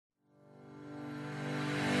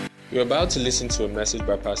You're about to listen to a message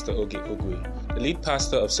by Pastor Oge Ogwe, the lead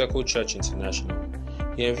pastor of Circle Church International.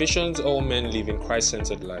 He envisions all men living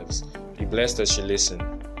Christ-centered lives. Be blessed as you listen.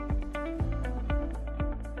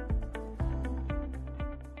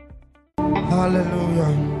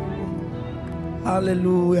 Hallelujah.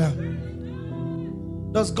 Hallelujah.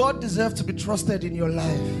 Does God deserve to be trusted in your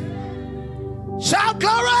life? Shout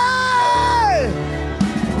glory!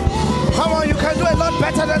 Come on, you can do a lot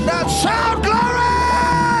better than that. Shout glory!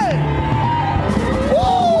 Woo!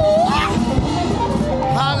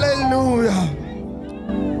 Hallelujah.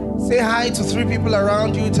 Say hi to 3 people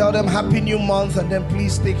around you. Tell them happy new month, and then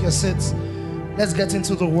please take your seats. Let's get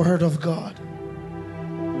into the word of God.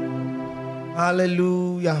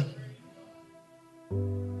 Hallelujah.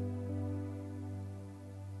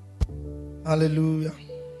 Hallelujah.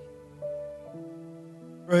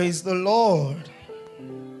 Praise the Lord.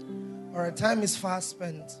 Our time is fast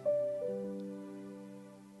spent.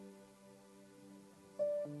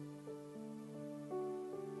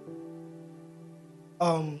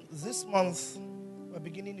 This month we're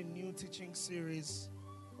beginning a new teaching series.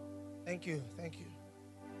 Thank you.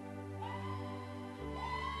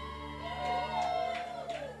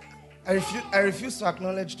 I refuse to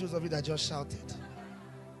acknowledge those of you that just shouted.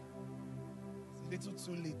 It's a little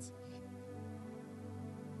too late.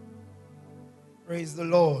 Praise the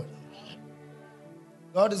Lord.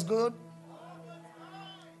 God is good.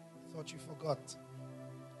 Thought you forgot.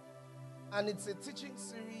 And it's a teaching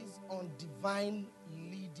series on divine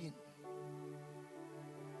leading.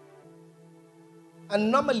 And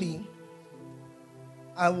normally,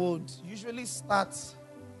 I would usually start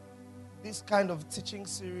this kind of teaching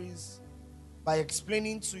series by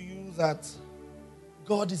explaining to you that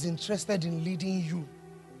God is interested in leading you.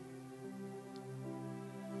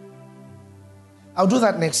 I'll do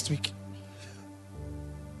that next week.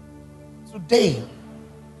 Today,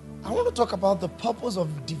 I want to talk about the purpose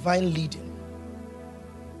of divine leading.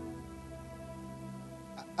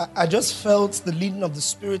 I just felt the leading of the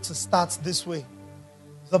Spirit to start this way.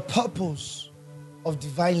 The purpose of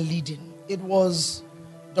divine leading. It was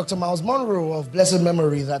Dr. Miles Monroe of blessed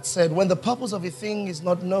memory that said, when the purpose of a thing is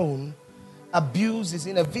not known, abuse is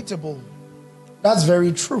inevitable. That's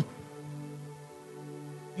very true.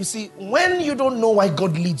 You see, when you don't know why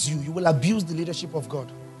God leads you, you will abuse the leadership of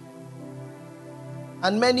God.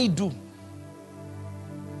 And many do.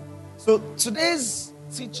 So today's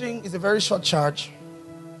teaching is a very short charge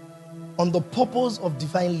on the purpose of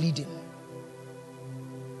divine leading.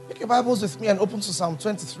 Pick your Bibles with me and open to Psalm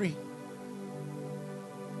 23.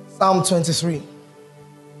 Psalm 23.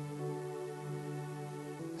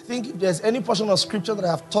 I think if there's any portion of scripture that I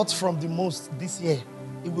have taught from the most this year,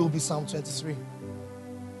 it will be Psalm 23.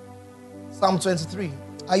 Psalm 23.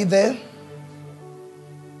 Are you there?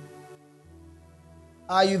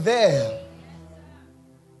 Are you there?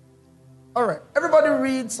 All right. Everybody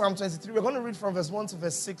read Psalm 23. We're going to read from verse 1 to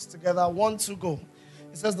verse 6 together. 1, 2, go.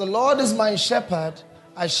 It says, the Lord is my shepherd,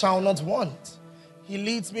 I shall not want. He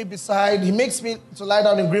leads me beside, he makes me to lie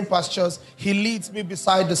down in green pastures. He leads me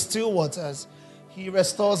beside the still waters. He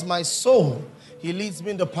restores my soul. He leads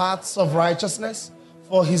me in the paths of righteousness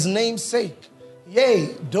for his name's sake.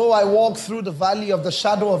 Yea, though I walk through the valley of the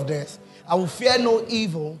shadow of death, I will fear no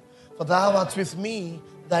evil, for thou art with me,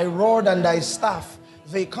 thy rod and thy staff,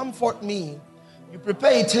 they comfort me. You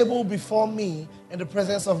prepare a table before me in the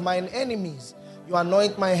presence of mine enemies. You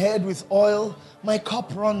anoint my head with oil, my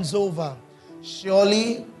cup runs over.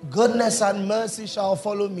 Surely goodness and mercy shall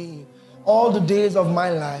follow me all the days of my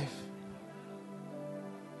life,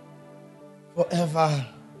 forever.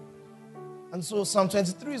 And so Psalm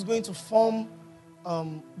 23 is going to form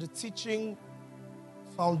the teaching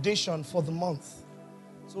foundation for the month.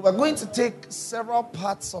 So we're going to take several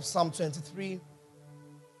parts of Psalm 23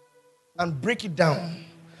 and break it down.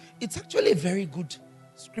 It's actually a very good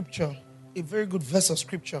scripture, a very good verse of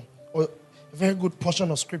scripture, or a very good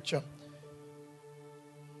portion of scripture.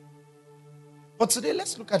 But today,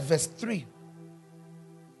 let's look at verse 3.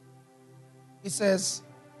 It says,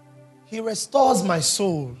 he restores my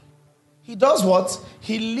soul. He does what?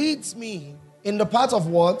 He leads me in the path of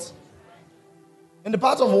what? In the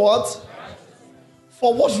path of what?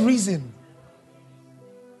 For what reason?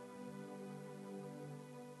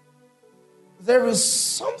 There is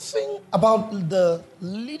something about the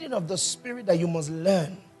leading of the Spirit that you must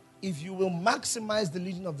learn if you will maximize the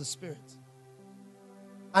leading of the Spirit.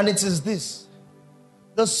 And it is this.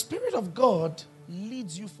 The Spirit of God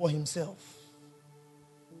leads you for himself.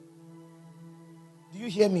 Do you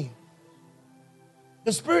hear me?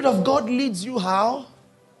 The Spirit of God leads you how?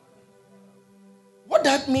 What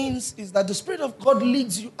that means is that the Spirit of God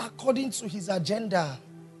leads you according to his agenda.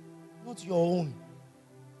 not your own.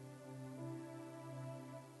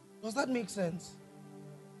 Does that make sense?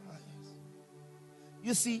 Yes.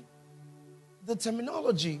 You see, the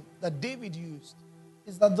terminology that David used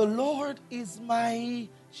is that the Lord is my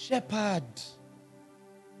shepherd.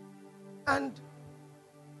 And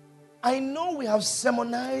I know we have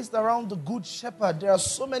sermonized around the Good Shepherd. There are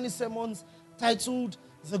so many sermons titled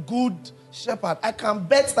The Good Shepherd. I can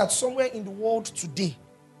bet that somewhere in the world today,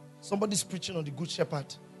 somebody's preaching on the Good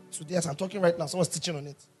Shepherd. Today, as I'm talking right now, someone's teaching on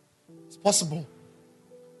it. It's possible.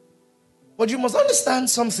 But you must understand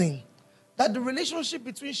something, that the relationship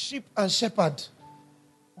between sheep and shepherd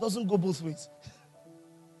doesn't go both ways.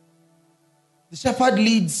 The shepherd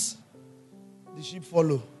leads, the sheep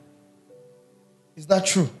follow. Is that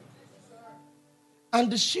true?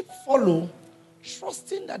 And the sheep follow,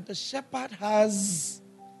 trusting that the shepherd has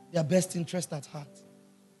their best interest at heart.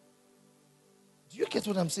 Do you get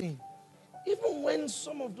what I'm saying? Even when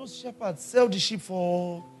some of those shepherds sell the sheep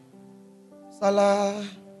for salah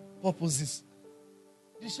purposes,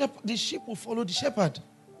 the sheep will follow the shepherd.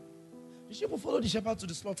 The sheep will follow the shepherd to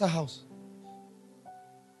the slaughterhouse.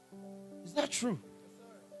 Is that true?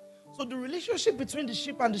 So the relationship between the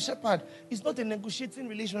sheep and the shepherd is not a negotiating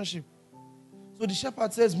relationship. So the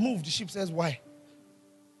shepherd says, move. The sheep says, why?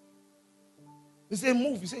 He say,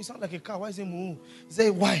 move. He say, you sound like a cow. Why is he move? He say,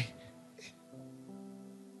 why?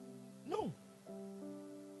 No.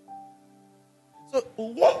 So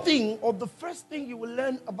one thing, or the first thing you will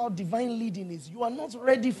learn about divine leading is you are not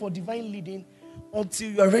ready for divine leading until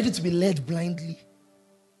you are ready to be led blindly.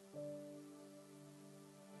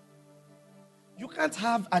 You can't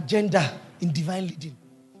have agenda in divine leading.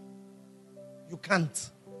 You can't.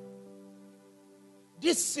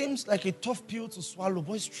 This seems like a tough pill to swallow,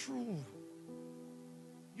 but it's true.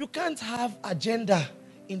 You can't have agenda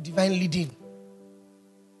in divine leading.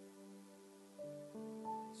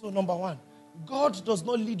 So number one, God does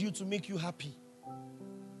not lead you to make you happy.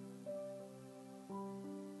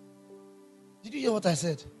 Did you hear what I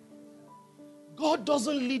said? God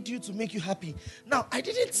doesn't lead you to make you happy. Now, I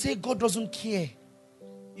didn't say God doesn't care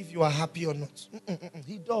if you are happy or not.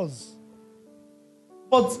 He does.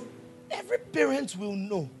 But every parent will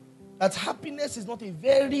know that happiness is not a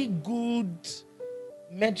very good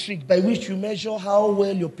metric by which you measure how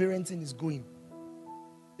well your parenting is going.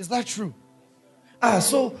 Is that true?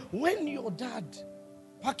 So when your dad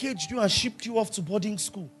packaged you and shipped you off to boarding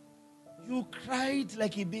school, you cried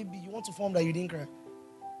like a baby. You want to form that you didn't cry.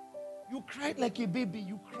 You cried like a baby.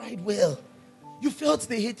 You cried well. You felt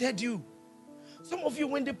they hated you. Some of you,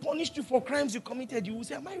 when they punished you for crimes you committed, you will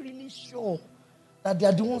say, am I really sure that they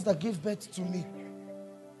are the ones that gave birth to me?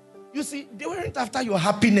 You see, they weren't after your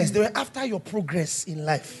happiness. They were after your progress in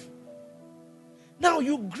life. Now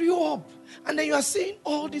you grew up, and then you are seeing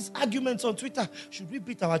all these arguments on Twitter. Should we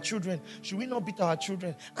beat our children? Should we not beat our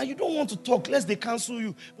children? And you don't want to talk lest they cancel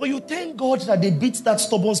you. But you thank God that they beat that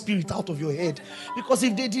stubborn spirit out of your head. Because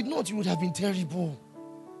if they did not, you would have been terrible.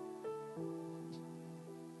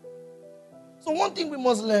 So one thing we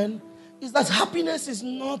must learn is that happiness is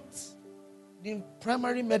not the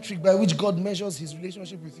primary metric by which God measures his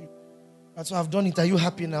relationship with you. And so I've done it. Are you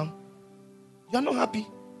happy now? You're not happy?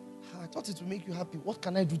 I thought it would make you happy. What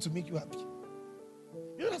can I do to make you happy?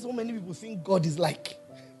 You know, that's what many people think God is like.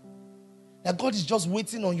 That God is just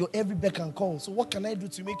waiting on your every beck and call. So what can I do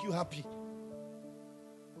to make you happy?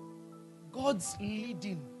 God's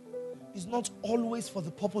leading is not always for the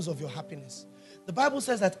purpose of your happiness. The Bible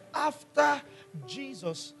says that after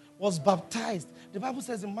Jesus was baptized, the Bible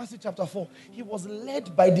says in Matthew chapter 4, he was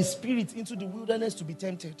led by the Spirit into the wilderness to be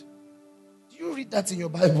tempted. Do you read that in your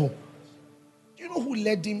Bible? Do you know who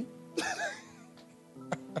led him?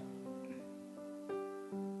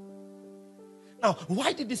 Now,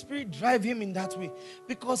 why did the Spirit drive him in that way?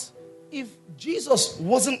 Because if Jesus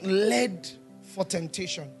wasn't led for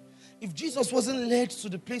temptation, if Jesus wasn't led to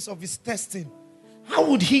the place of his testing, how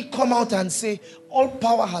would he come out and say, all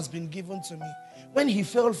power has been given to me, when he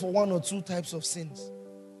fell for one or two types of sins?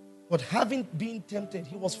 But having been tempted,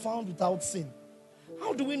 he was found without sin.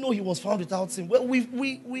 How do we know he was found without sin? Well,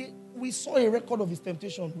 we saw a record of his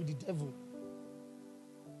temptation with the devil.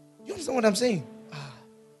 Do you understand what I'm saying?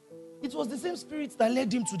 It was the same Spirit that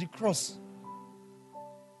led him to the cross.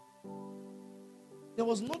 There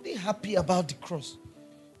was nothing happy about the cross.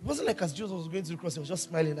 It wasn't like as Jesus was going to the cross, he was just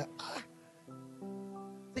smiling like,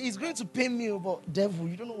 he's going to pay me, but devil,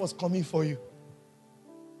 you don't know what's coming for you.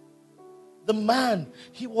 The man,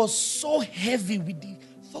 he was so heavy with the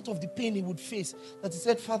thought of the pain he would face that he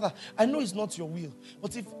said, Father, I know it's not your will,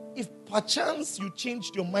 but if perchance you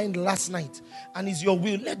changed your mind last night and it's your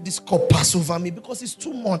will, let this cup pass over me because it's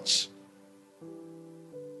too much.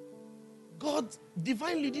 God,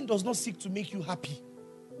 divine leading does not seek to make you happy.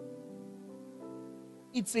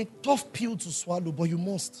 It's a tough pill to swallow, but you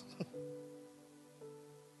must.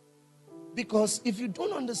 Because if you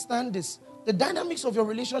don't understand this, the dynamics of your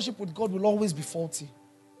relationship with God will always be faulty.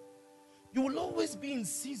 You will always be in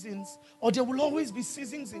seasons, or there will always be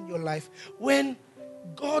seasons in your life when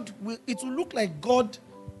it will look like God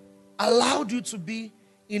allowed you to be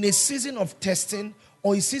in a season of testing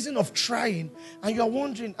or a season of trying, and you're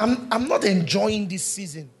wondering, I'm not enjoying this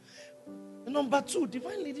season. And number two,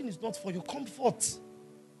 divine leading is not for your comfort.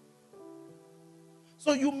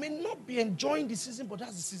 So you may not be enjoying the season, but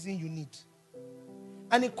that's the season you need.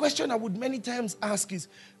 And a question I would many times ask is,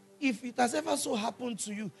 if it has ever so happened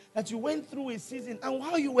to you that you went through a season and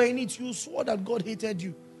while you were in it, you swore that God hated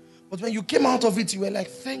you. But when you came out of it, you were like,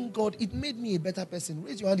 thank God, it made me a better person.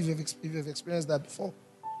 Raise your hand if you've experienced that before.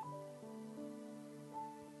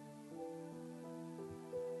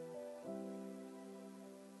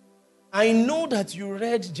 I know that you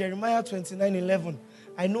read Jeremiah 29:11.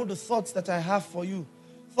 I know the thoughts that I have for you.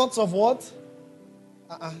 Thoughts of what?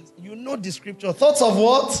 You know the scripture. Thoughts of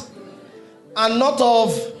what? And not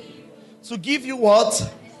of. To give you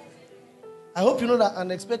what? I hope you know that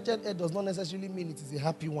unexpected end does not necessarily mean it is a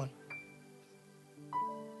happy one.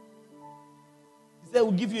 He said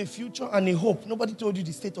we'll give you a future and a hope. Nobody told you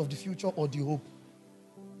the state of the future or the hope.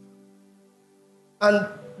 And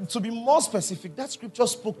to be more specific, that scripture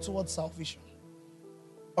spoke towards salvation.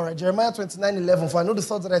 All right, Jeremiah 29:11. For I know the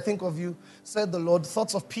thoughts that I think of you, said the Lord,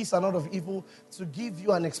 thoughts of peace and not of evil, to give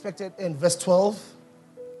you an expected end. Verse 12.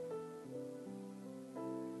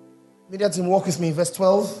 Media team, walk with me. Verse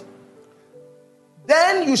 12.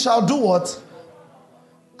 Then you shall do what?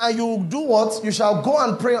 And you will do what? You shall go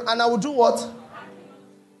and pray, and I will do what?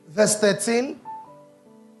 Verse 13.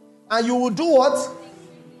 And you will do what?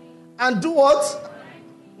 And do what?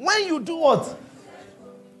 When you do what?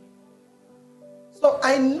 So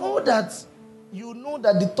I know that you know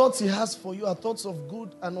that the thoughts he has for you are thoughts of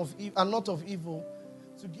good and not of evil,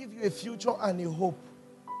 to give you a future and a hope.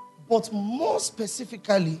 But more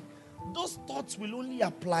specifically, those thoughts will only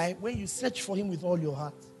apply when you search for him with all your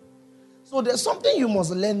heart. So there's something you must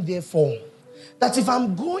learn therefore. That if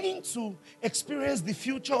I'm going to experience the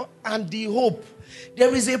future and the hope,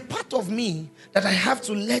 there is a part of me that I have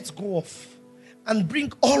to let go of and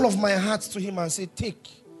bring all of my heart to him and say, take,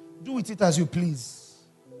 do with it as you please.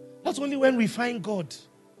 That's only when we find God.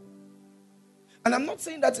 And I'm not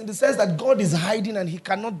saying that in the sense that God is hiding and he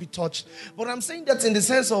cannot be touched, but I'm saying that in the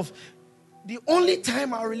sense of the only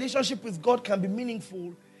time our relationship with God can be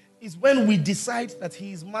meaningful is when we decide that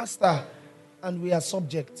he is master and we are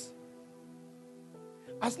subject.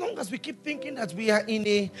 As long as we keep thinking that we are in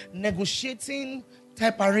a negotiating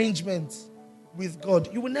type arrangement with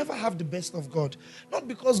God, you will never have the best of God. Not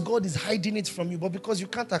because God is hiding it from you, but because you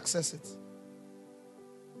can't access it.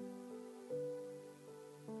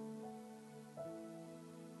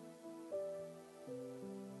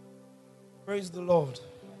 Praise the Lord.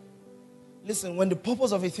 Listen, when the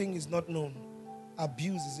purpose of a thing is not known,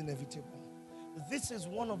 abuse is inevitable. This is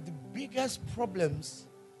one of the biggest problems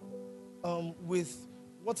with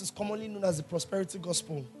what is commonly known as the prosperity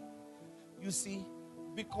gospel. You see,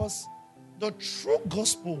 because the true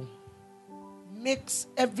gospel makes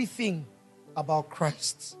everything about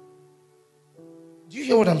Christ. Do you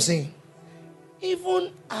hear what I'm saying?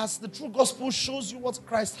 Even as the true gospel shows you what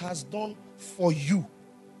Christ has done for you,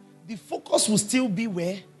 the focus will still be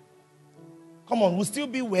where? Come on, will still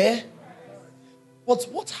be where? But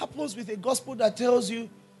what happens with a gospel that tells you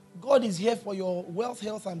God is here for your wealth,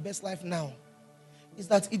 health, and best life now is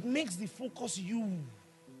that it makes the focus you.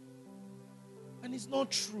 And it's not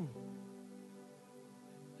true.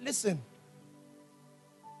 Listen,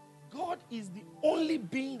 God is the only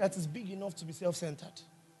being that is big enough to be self-centered.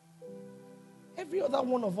 Every other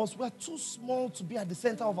one of us, we are too small to be at the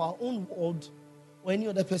center of our own world or any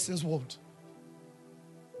other person's world.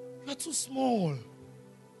 We are too small.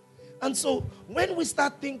 And so when we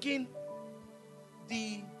start thinking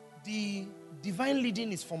the divine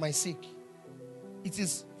leading is for my sake, it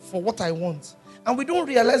is for what I want, and we don't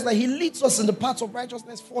realize that he leads us in the path of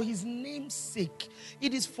righteousness for his name's sake.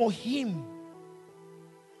 It is for him.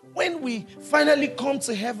 When we finally come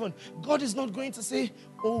to heaven, God is not going to say,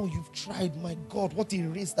 oh, you've tried, my God, what a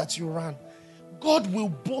race that you ran. God will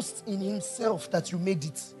boast in himself that you made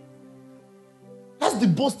it. That's the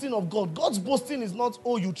boasting of God. God's boasting is not,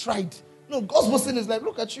 oh, you tried. No, God's boasting is like,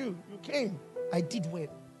 look at you. You came. I did well.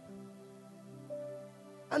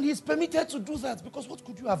 And he's permitted to do that because what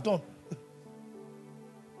could you have done?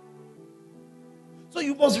 So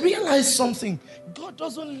you must realize something. God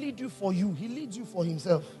doesn't lead you for you. He leads you for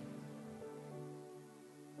himself.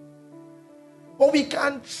 But we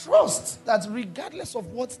can trust that regardless of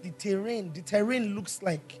what the terrain looks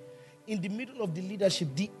like, in the middle of the leadership,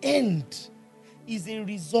 the end is a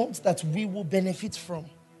result that we will benefit from.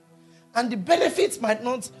 And the benefits might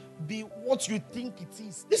not be what you think it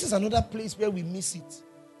is. This is another place where we miss it. So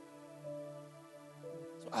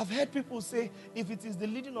I've heard people say, if it is the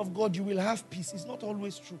leading of God, you will have peace. It's not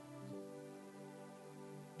always true.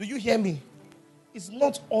 Do you hear me? It's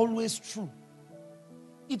not always true.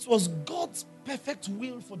 It was God's perfect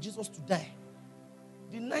will for Jesus to die.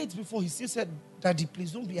 The night before, he still said, Daddy,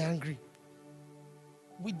 please don't be angry.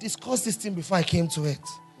 We discussed this thing before I came to it.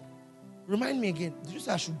 Remind me again, did you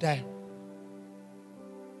say I should die?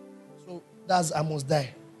 So that's I must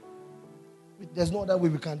die. There's no other way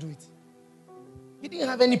we can do it. He didn't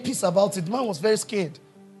have any peace about it. The man was very scared.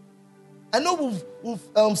 I know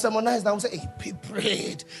we've sermonized and we say he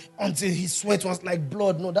prayed until his sweat was like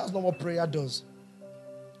blood. No, that's not what prayer does.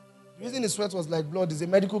 The reason his sweat was like blood is a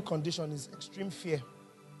medical condition, is extreme fear.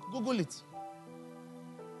 Google it.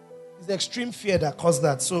 It's the extreme fear that caused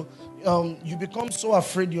that. So you become so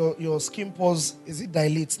afraid your skin pores, it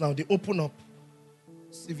dilates now. They open up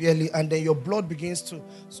severely and then your blood begins to...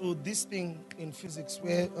 So this thing in physics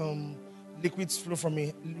where liquids flow from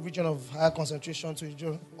a region of higher concentration to a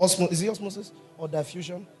region... Is it osmosis or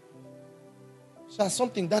diffusion? So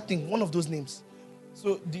something, that thing, one of those names.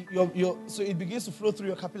 So so it begins to flow through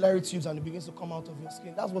your capillary tubes and it begins to come out of your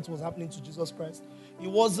skin. That's what was happening to Jesus Christ. It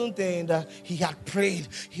wasn't that he had prayed,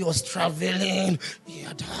 he was traveling,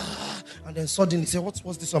 and then suddenly he said,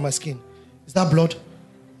 what's this on my skin? Is that blood?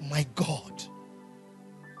 My God.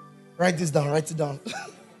 Write this down, write it down.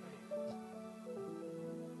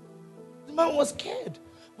 The man was scared,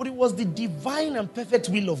 but it was the divine and perfect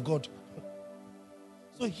will of God.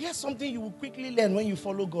 So here's something you will quickly learn when you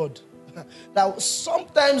follow God. That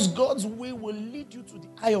sometimes God's will lead you to the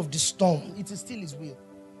eye of the storm. It is still his will.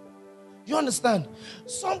 You understand?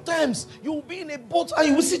 Sometimes you will be in a boat and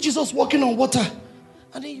you will see Jesus walking on water.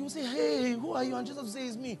 And then you will say, hey, who are you? And Jesus will say,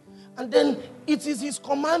 it's me. And then it is his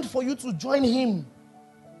command for you to join him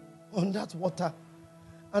on that water.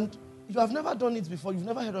 And you have never done it before. You've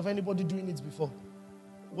never heard of anybody doing it before.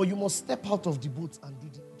 But you must step out of the boat and do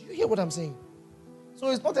it. Do you hear what I'm saying? So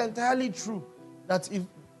it's not entirely true that if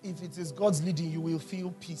it is God's leading, you will feel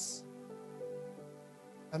peace.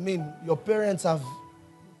 I mean, your parents have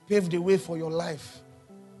paved the way for your life.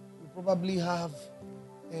 You probably have,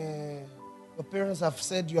 your parents have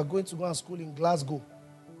said you are going to go to school in Glasgow.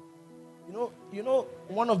 You know,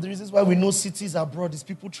 one of the reasons why we know cities abroad is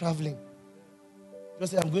people traveling.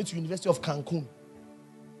 Just say, I'm going to University of Cancun.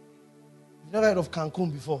 You've never heard of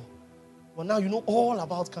Cancun before. But now you know all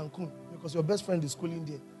about Cancun because your best friend is schooling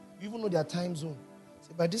there. You even know their time zone.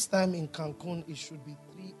 So by this time in Cancun, it should be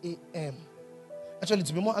 3 a.m. Actually,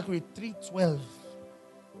 to be more accurate, 3:12.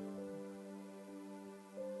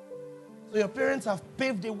 So your parents have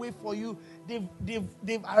paved the way for you.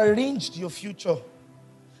 They've arranged your future.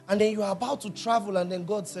 And then you are about to travel and then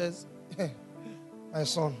God says, hey, my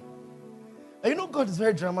son. And you know God is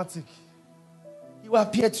very dramatic. He will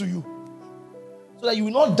appear to you. So that you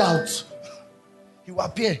will not doubt. He will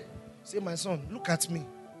appear. Say, my son, look at me.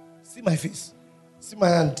 See my face. See my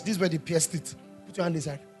hand. This is where they pierced it. Put your hand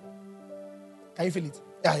inside. Can you feel it?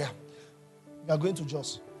 Yeah. We are going to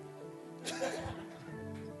Jos.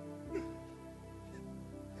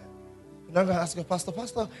 You're not going to ask your pastor,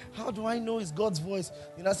 how do I know it's God's voice?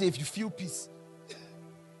 You now say, if you feel peace.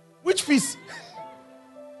 Which peace?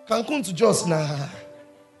 Cancun to Jos? Nah.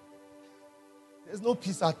 There's no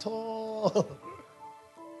peace at all.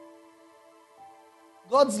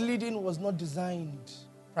 God's leading was not designed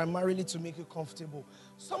primarily to make you comfortable.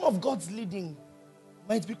 Some of God's leading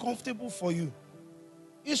might be comfortable for you.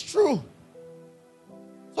 It's true.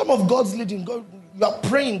 Some of God's leading, God, you are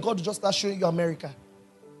praying, God will just start showing you America.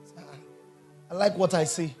 I like what I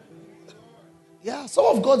say. Yeah, some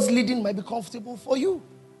of God's leading might be comfortable for you.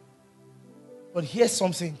 But here's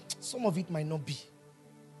something. Some of it might not be.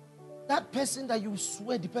 That person that you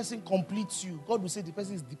swear the person completes you, God will say the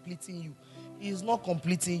person is depleting you. He is not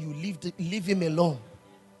completing you. Leave him alone.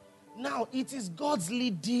 Now, it is God's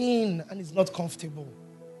leading and it's not comfortable.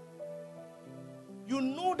 You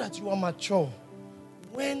know that you are mature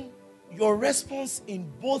when your response in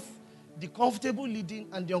both the comfortable leading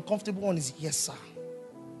and the uncomfortable one is yes, sir.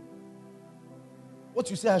 What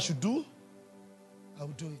you say I should do, I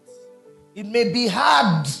will do it. It may be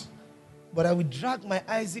hard, but I will drag my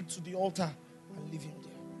Isaac to the altar and leave him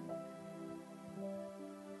there.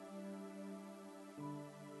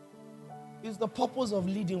 It's the purpose of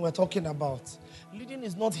leading we're talking about. Leading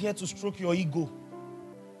is not here to stroke your ego.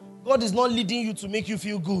 God is not leading you to make you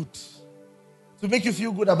feel good, To make you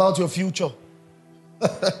feel good about your future.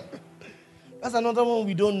 That's another one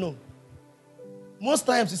we don't know. Most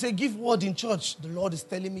times you say, give word in church. The Lord is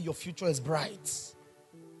telling me your future is bright.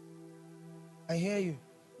 I hear you.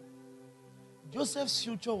 Joseph's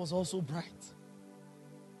future was also bright.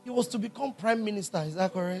 He was to become prime minister, is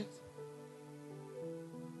that correct?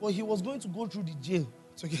 But he was going to go through the jail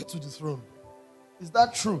to get to the throne. Is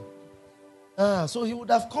that true? So he would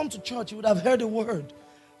have come to church, he would have heard a word.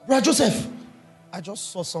 Brother Joseph, I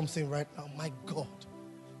just saw something right now. My God,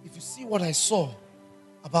 if you see what I saw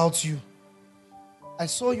about you, I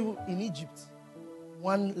saw you in Egypt,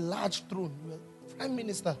 one large throne, you were prime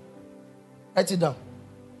minister. Write it down.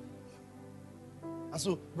 And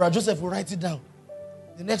so Brother Joseph will write it down.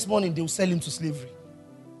 The next morning, they will sell him to slavery.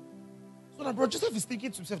 So now Brother Joseph is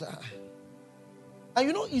thinking to himself that, and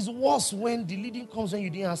you know, it's worse when the leading comes when you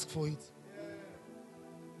didn't ask for it.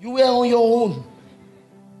 You were on your own.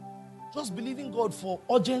 Just believing God for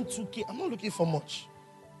urgent 2K. I'm not looking for much.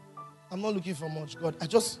 God,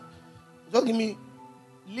 just give me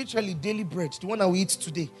literally daily bread, the one I will eat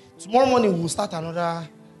today. Tomorrow morning, we'll start another,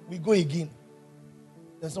 we go again.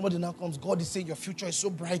 Then somebody now comes, God is saying your future is so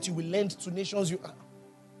bright, you will lend to nations.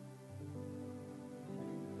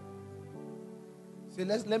 Say,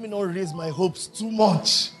 let me not raise my hopes too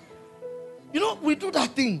much. You know, we do that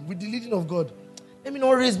thing with the leading of God. Let me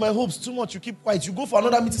not raise my hopes too much. You keep quiet. You go for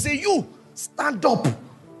another meeting. Say, you, stand up.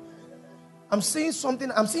 I'm saying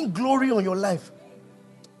something. I'm seeing glory on your life.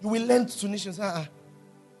 You will lend to nations.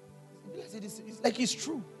 It's like it's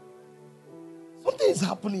true. Something is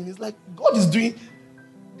happening. It's like God is doing.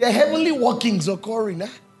 The heavenly workings occurring.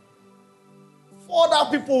 For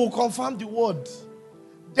other people will confirm the word.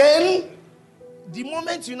 Then, the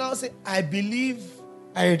moment you now say, I believe,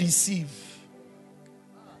 I receive,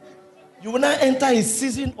 you will now enter a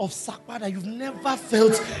season of sakpa that you've never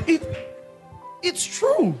felt. It's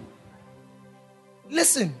true.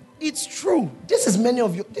 Listen, it's true. This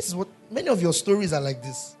is what many of your stories are like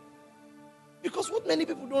this. Because what many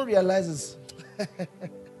people don't realize is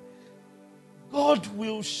God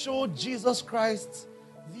will show Jesus Christ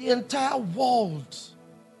the entire world.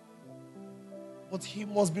 But he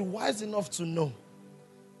must be wise enough to know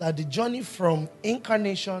that the journey from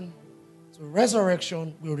incarnation to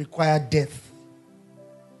resurrection will require death.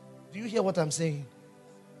 Do you hear what I'm saying?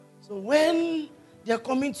 So when they're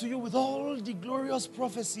coming to you with all the glorious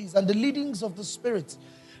prophecies and the leadings of the Spirit,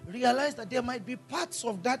 realize that there might be parts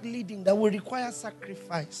of that leading that will require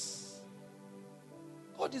sacrifice.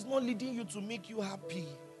 God is not leading you to make you happy.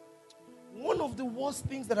 One of the worst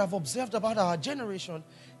things that I've observed about our generation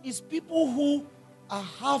is people who are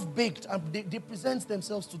half-baked and they present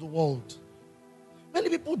themselves to the world. Many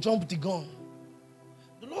people jump the gun.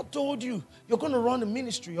 The Lord told you, you're going to run a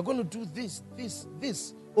ministry, you're going to do this,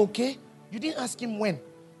 okay? You didn't ask him when.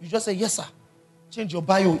 You just say, yes, sir. Change your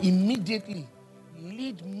bio immediately.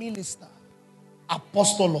 Lead minister,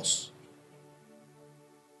 apostolos.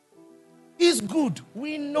 It's good,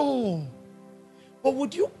 we know. But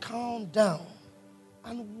would you calm down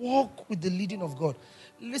and walk with the leading of God?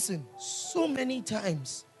 Listen, so many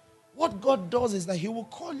times, what God does is that he will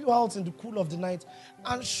call you out in the cool of the night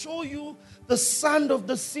and show you the sand of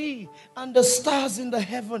the sea and the stars in the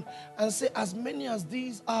heaven and say, as many as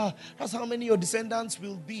these are, that's how many your descendants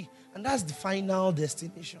will be. And that's the final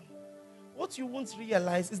destination. What you won't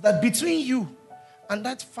realize is that between you and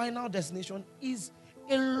that final destination is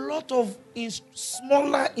a lot of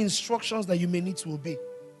smaller instructions that you may need to obey.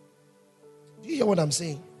 Do you hear what I'm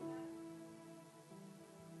saying?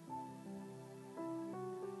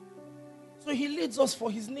 So he leads us for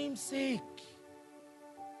his name's sake.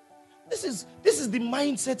 This is the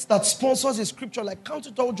mindset that sponsors a scripture like count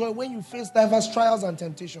it all joy when you face diverse trials and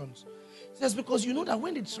temptations. It says because you know that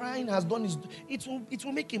when the trying has done it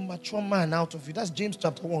will make a mature man out of you. That's James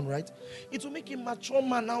chapter 1, right? It will make a mature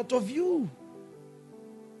man out of you.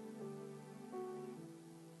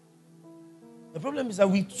 The problem is that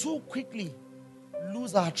we too quickly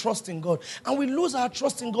lose our trust in God. And we lose our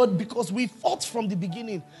trust in God because we thought from the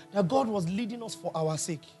beginning that God was leading us for our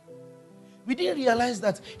sake. We didn't realize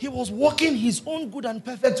that he was working his own good and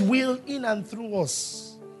perfect will in and through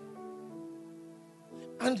us.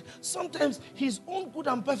 And sometimes his own good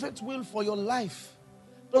and perfect will for your life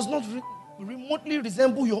does not remotely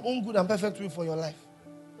resemble your own good and perfect will for your life.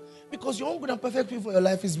 Because your own good and perfect will for your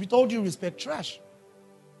life is, with all due respect, trash.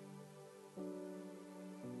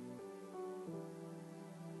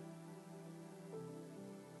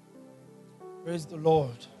 Praise the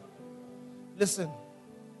Lord. Listen,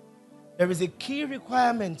 there is a key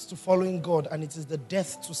requirement to following God, and it is the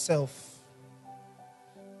death to self.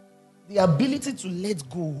 the ability to let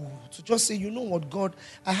go, to just say, you know what, God,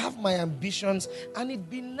 I have my ambitions, and it'd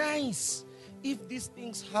be nice if these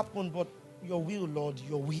things happen, but your will, Lord,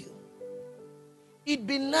 your will. It'd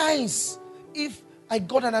be nice if I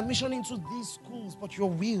got an admission into these schools, but your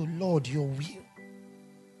will, Lord, your will.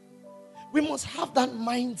 We must have that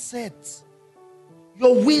mindset.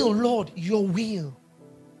 Your will, Lord, your will.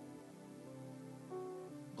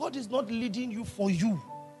 God is not leading you for you.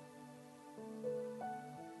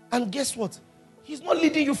 And guess what? He's not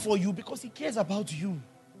leading you for you because he cares about you.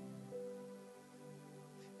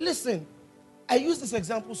 Listen, I use this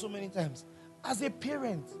example so many times. As a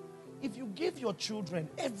parent, if you give your children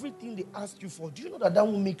everything they ask you for, do you know that that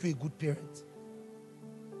will make you a good parent?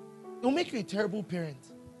 It will make you a terrible parent.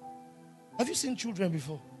 Have you seen children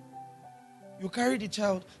before? You carry the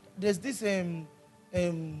child. There's this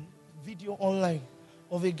video online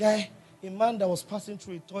of a man that was passing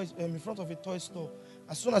through a toy in front of a toy store.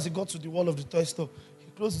 As soon as he got to the wall of the toy store,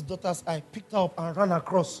 he closed his daughter's eye, picked her up, and ran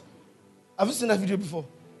across. Have you seen that video before?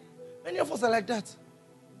 Many of us are like that.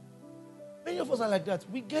 Many of us are like that.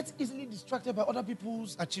 We get easily distracted by other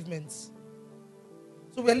people's achievements.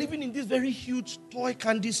 So we are living in this very huge toy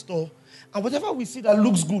candy store, and whatever we see that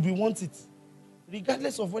looks good, we want it,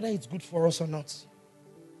 regardless of whether it's good for us or not.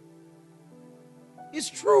 It's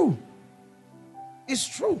true. It's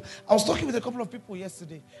true. I was talking with a couple of people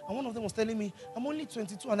yesterday, and one of them was telling me, I'm only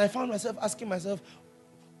 22, and I found myself asking myself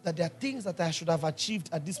that there are things that I should have achieved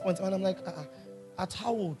at this point. And I'm like, at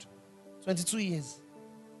how old? 22 years.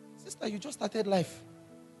 Sister, you just started life.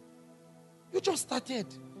 You just started.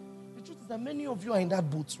 The truth is that many of you are in that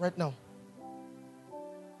boat right now.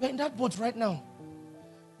 You're in that boat right now.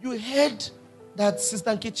 You heard that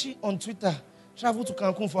Sister Nkechi on Twitter traveled to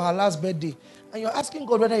Cancun for her last birthday, and you're asking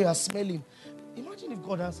God whether you are smelling. Imagine if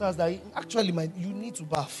God answers that, actually, you need to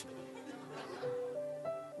bath.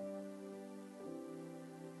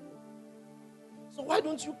 So why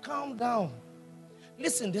don't you calm down?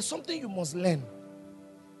 Listen, there's something you must learn.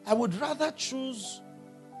 I would rather choose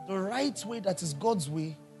the right way that is God's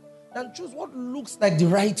way than choose what looks like the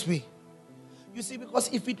right way. You see,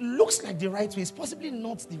 because if it looks like the right way, it's possibly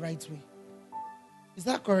not the right way. Is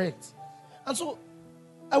that correct? And so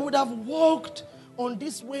I would have walked on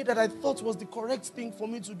this way that I thought was the correct thing for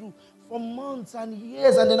me to do for months and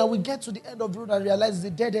years, and then I will get to the end of the road and realize it's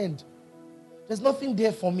a dead end. There's nothing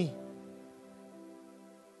there for me.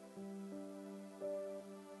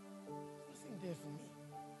 There's nothing there for me.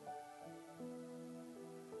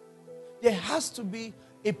 There has to be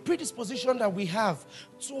a predisposition that we have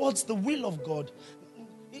towards the will of God.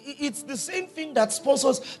 It's the same thing that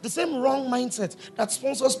sponsors, the same wrong mindset that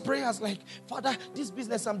sponsors prayers like, Father, this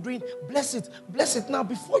business I'm doing, bless it, bless it. Now,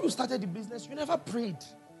 before you started the business, you never prayed.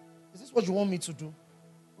 Is this what you want me to do?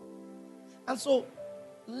 And so,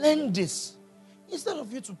 learn this. Instead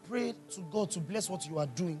of you to pray to God to bless what you are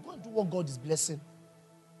doing, go and do what God is blessing.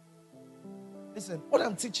 Listen, what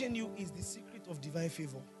I'm teaching you is the secret of divine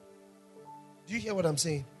favor. Do you hear what I'm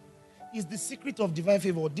saying? Is the secret of divine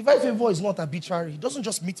favor. Divine favor is not arbitrary. It doesn't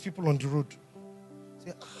just meet people on the road.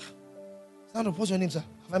 Say, stand up, what's your name, sir?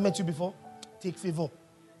 Have I met you before? Take favor.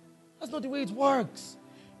 That's not the way it works.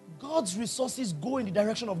 God's resources go in the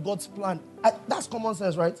direction of God's plan. That's common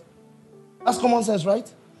sense, right? That's common sense,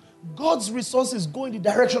 right? God's resources go in the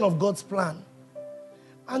direction of God's plan.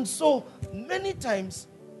 And so, many times,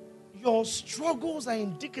 your struggles are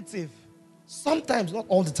indicative. Sometimes, not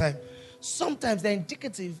all the time. Sometimes they're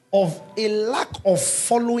indicative of a lack of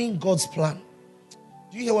following God's plan.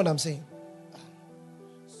 Do you hear what I'm saying?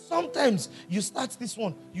 Sometimes you start this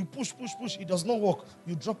one, you push, it does not work.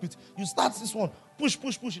 You drop it. You start this one, push,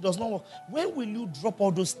 it does not work. When will you drop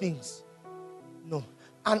all those things? No.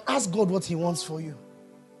 And ask God what he wants for you.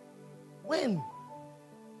 When?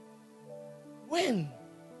 When?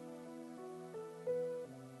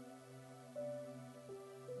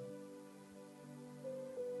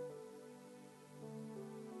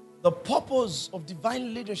 The purpose of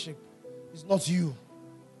divine leadership is not you,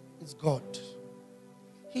 it's God.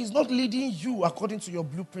 He's not leading you according to your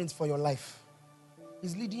blueprint for your life.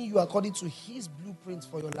 He's leading you according to his blueprint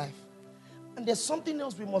for your life. And there's something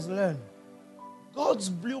else we must learn. God's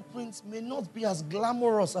blueprint may not be as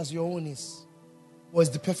glamorous as your own is, but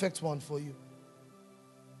it's the perfect one for you.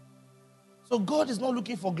 So God is not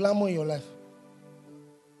looking for glamour in your life.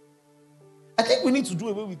 I think we need to do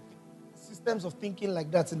away with systems of thinking like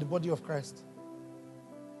that in the body of Christ.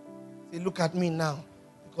 Say, look at me now,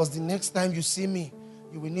 because the next time you see me,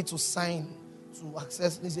 you will need to sign to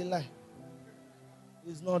access. It's a lie.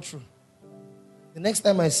 It's not true. The next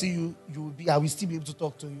time I see you, I will still be able to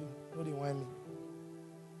talk to you. No, they want me.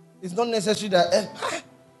 It's not necessary that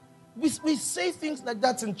We say things like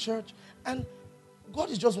that in church, and God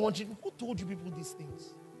is just wondering, who told you people these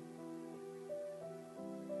things?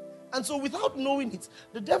 And so without knowing it,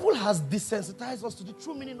 the devil has desensitized us to the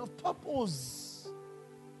true meaning of purpose.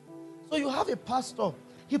 So you have a pastor.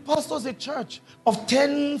 He pastors a church of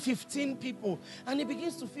 10, 15 people, and he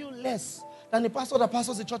begins to feel less than a pastor that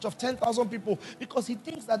pastors a church of 10,000 people, because he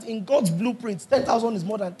thinks that in God's blueprint, 10,000 is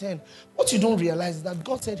more than 10. What you don't realize is that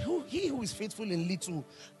God said, he who is faithful in little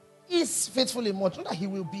is faithful in much. Not that he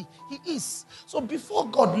will be, he is. So before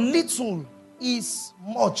God, little is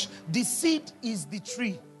much. The seed is the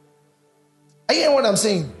tree. Are you hearing what I'm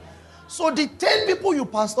saying? So the 10 people you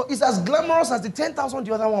pastor is as glamorous as the 10,000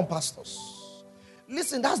 the other one pastors.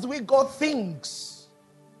 Listen, that's the way God thinks.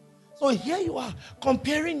 So here you are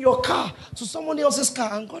comparing your car to someone else's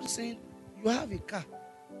car, and God is saying, you have a car.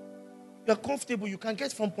 You're comfortable. You can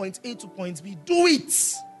get from point A to point B. Do it.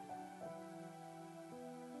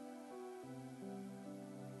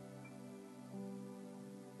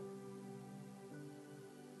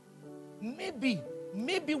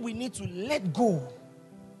 Maybe we need to let go.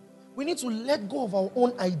 We need to let go of our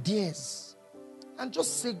own ideas and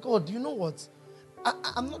just say, God, you know what?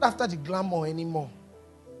 I'm not after the glamour anymore.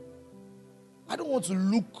 I don't want to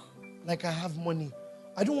look like I have money.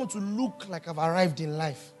 I don't want to look like I've arrived in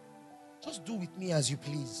life. Just do with me as you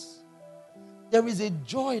please. There is a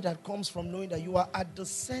joy that comes from knowing that you are at the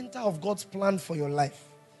center of God's plan for your life.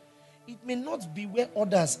 It may not be where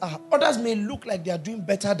others are. Others may look like they are doing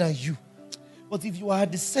better than you. But if you are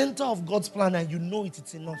at the center of God's plan and you know it,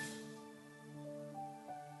 it's enough.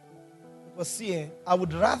 Because see, I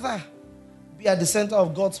would rather be at the center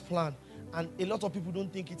of God's plan, and a lot of people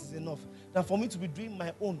don't think it is enough, than for me to be doing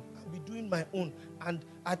my own. I'll be doing my own. And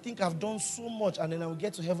I think I've done so much, and then I will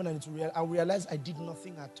get to heaven and I'll realize I did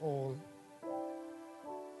nothing at all.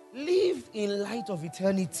 Live in light of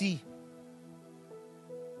eternity.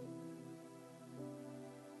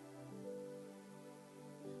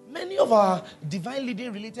 Many of our divine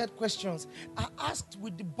leading related questions are asked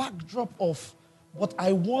with the backdrop of, but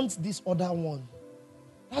I want this other one.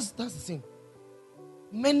 That's the thing.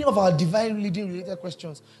 Many of our divine leading related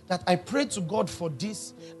questions that I pray to God for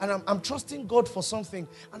this, and I'm trusting God for something,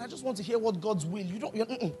 and I just want to hear what God's will. You're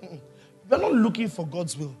not looking for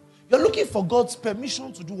God's will. You're looking for God's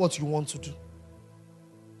permission to do what you want to do.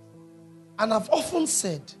 And I've often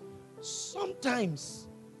said, sometimes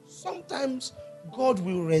God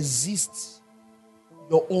will resist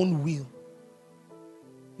your own will.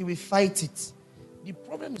 He will fight it. The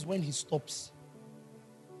problem is when he stops.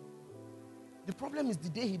 The problem is the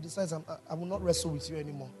day he decides, I will not wrestle with you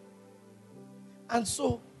anymore. And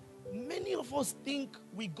so, many of us think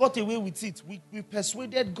we got away with it. We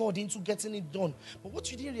persuaded God into getting it done. But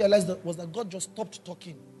what you didn't realize was that God just stopped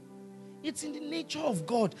talking. It's in the nature of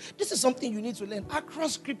God. This is something you need to learn.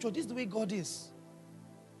 Across scripture, this is the way God is.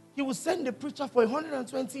 He will send the preacher for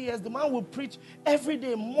 120 years. The man will preach every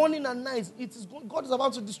day, morning and night. God is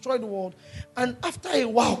about to destroy the world. And after a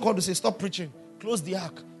while, God will say, stop preaching. Close the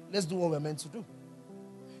ark. Let's do what we're meant to do.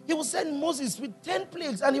 He will send Moses with 10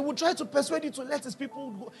 plagues, and he will try to persuade you to let his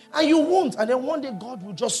people go. And you won't. And then one day, God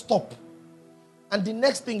will just stop. And the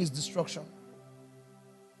next thing is destruction.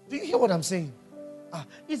 Do you hear what I'm saying?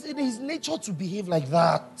 It's in his nature to behave like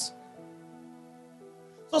that.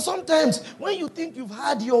 So sometimes, when you think you've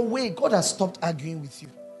had your way, God has stopped arguing with you.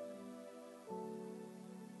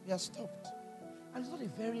 He has stopped. And it's not a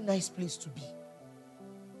very nice place to be.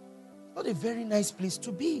 It's not a very nice place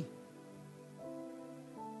to be.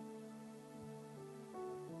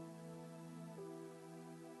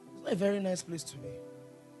 It's not a very nice place to be.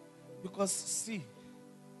 Because, see,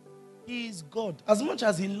 he is God. As much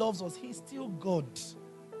as he loves us, he's still God.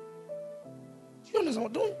 Do you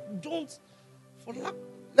understand? Don't, for lack.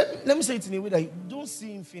 Let me say it in a way that you don't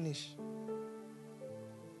see him finish.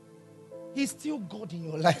 He's still God in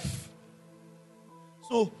your life.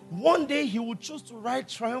 So one day he will choose to ride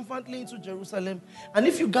triumphantly into Jerusalem. And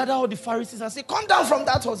if you gather all the Pharisees and say, come down from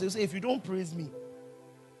that horse, he'll say, if you don't praise me,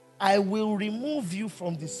 I will remove you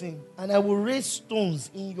from the scene. And I will raise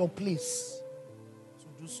stones in your place to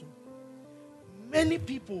do so. Many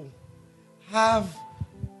people have,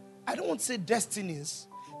 I don't want to say destinies,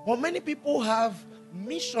 but many people have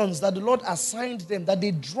missions that the Lord assigned them that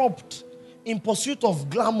they dropped in pursuit of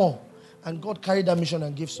glamour, and God carried that mission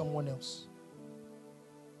and gave someone else.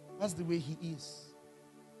 That's the way he is.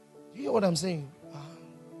 Do you hear what I'm saying?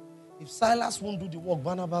 If Silas won't do the work,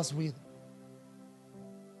 Barnabas will.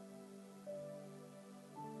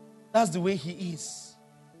 That's the way he is.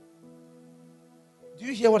 Do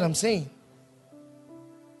you hear what I'm saying?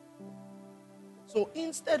 So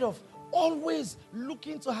instead of always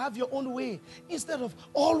looking to have your own way, instead of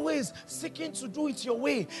always seeking to do it your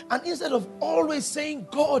way, and instead of always saying,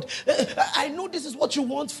 God, I know this is what you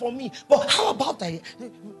want for me, but how about I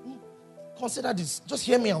consider this? Just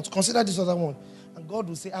hear me out. Consider this other one. And God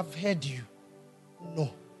will say, I've heard you.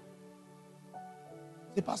 No.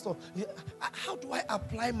 Say, Pastor, how do I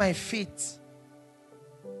apply my faith?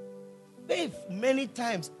 Faith, many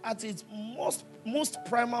times, at its most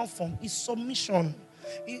primal form, is submission.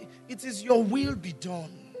 It is your will be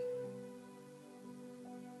done.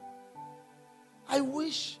 I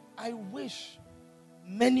wish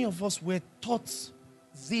many of us were taught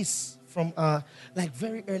this from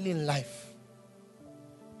very early in life.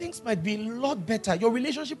 Things might be a lot better. Your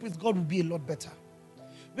relationship with God will be a lot better.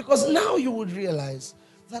 Because now you would realize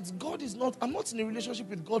that God is not, I'm not in a relationship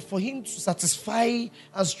with God for him to satisfy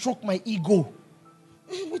and stroke my ego,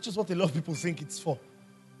 which is what a lot of people think it's for.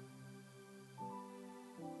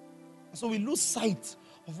 So we lose sight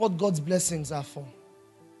of what God's blessings are for.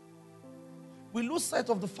 We lose sight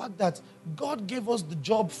of the fact that God gave us the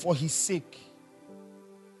job for his sake.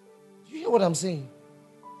 Do you hear what I'm saying?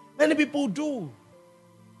 Many people do.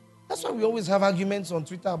 That's why we always have arguments on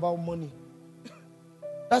Twitter about money.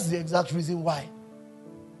 That's the exact reason why.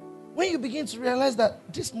 When you begin to realize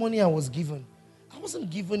that this money I was given, I wasn't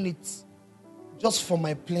given it just for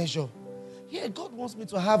my pleasure. Yeah, God wants me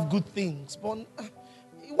to have good things, but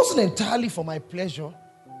it wasn't entirely for my pleasure.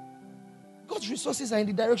 God's resources are in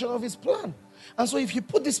the direction of his plan. And so if he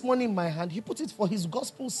put this money in my hand, he put it for his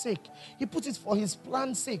gospel's sake. He put it for his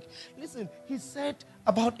plan's sake. Listen, he said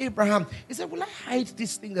about Abraham, he said, will I hide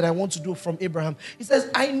this thing that I want to do from Abraham? He says,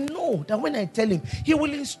 I know that when I tell him, he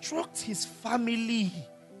will instruct his family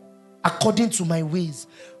according to my ways.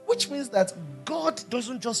 Which means that God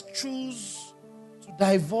doesn't just choose to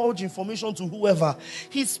divulge information to whoever.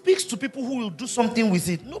 He speaks to people who will do something with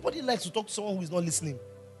it. Nobody likes to talk to someone who is not listening.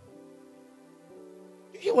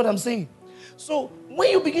 You hear what I'm saying? So when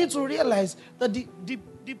you begin to realize that the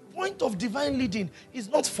point of divine leading is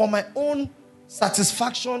not for my own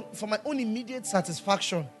satisfaction, for my own immediate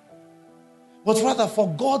satisfaction, but rather for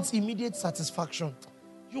God's immediate satisfaction,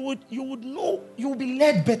 you would know, you will be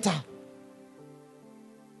led better.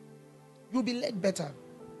 You'll be led better.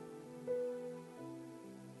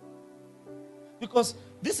 Because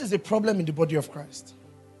this is a problem in the body of Christ.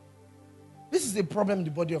 This is a problem in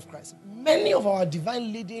the body of Christ. Many of our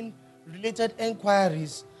divine leading related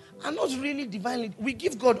inquiries are not really divine leading. We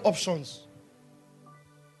give God options.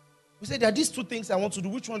 We say, there are these two things I want to do.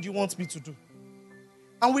 Which one do you want me to do?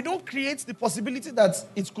 And we don't create the possibility that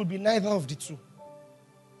it could be neither of the two.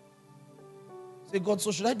 Say, God,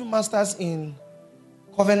 so should I do masters in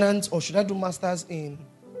Covenant or should I do masters in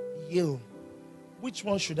Yale? Which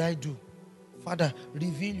one should I do? Father,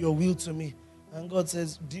 reveal your will to me. And God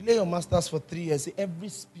says, delay your masters for 3 years. Say, every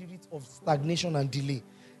spirit of stagnation and delay,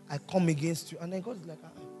 I come against you. And then God is like,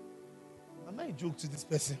 am I a joke to this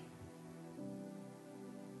person?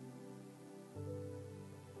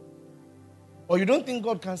 Or you don't think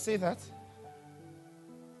God can say that?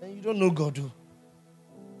 Then you don't know God, do.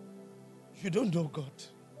 You don't know God.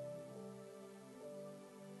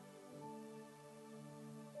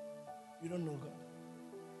 You don't know God.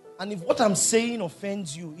 And if what I'm saying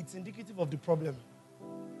offends you, it's indicative of the problem.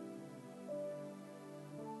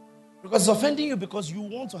 Because it's offending you because you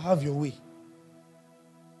want to have your way.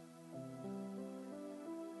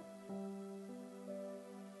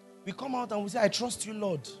 We come out and we say, I trust you,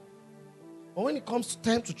 Lord. But when it comes to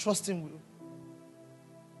time to trust him,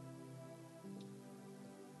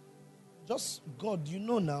 just God, you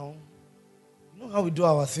know now. You know how we do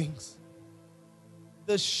our things.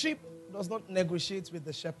 The sheep does not negotiate with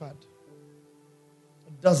the shepherd.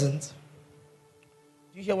 It doesn't.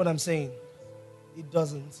 Do you hear what I'm saying? It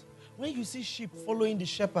doesn't. When you see sheep following the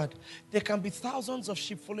shepherd, there can be thousands of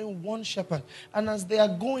sheep following one shepherd. And as they are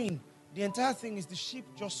going, the entire thing is the sheep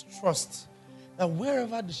just trust that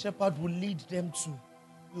wherever the shepherd will lead them to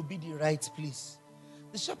will be the right place.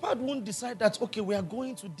 The shepherd won't decide that, okay, we are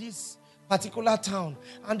going to this particular town.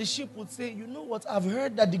 And the sheep would say, you know what, I've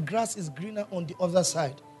heard that the grass is greener on the other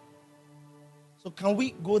side. So can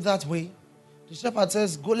we go that way? The shepherd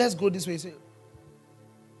says, go, let's go this way. He says,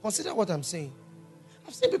 consider what I'm saying.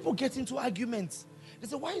 I've seen people get into arguments. They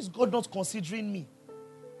say, why is God not considering me?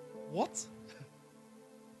 What?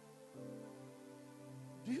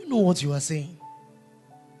 Do you know what you are saying?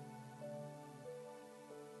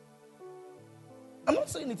 I'm not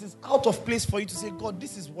saying it is out of place for you to say, God,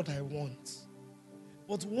 this is what I want.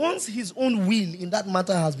 But once his own will in that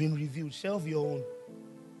matter has been revealed, shelve your own.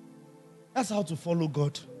 That's how to follow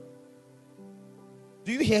God.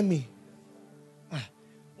 Do you hear me?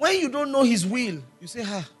 when you don't know his will, you say,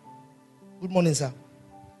 good morning, sir.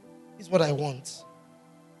 This is what I want.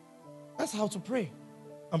 That's how to pray.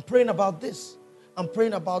 I'm praying about this. I'm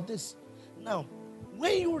praying about this. Now,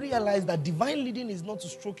 when you realize that divine leading is not to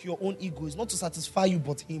stroke your own ego, it's not to satisfy you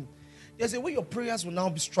but him, there's a way your prayers will now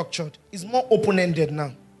be structured. It's more open-ended now.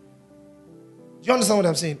 Do you understand what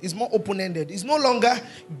I'm saying? It's more open-ended. It's no longer,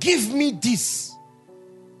 give me this.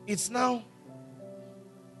 It's now,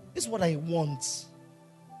 this is what I want.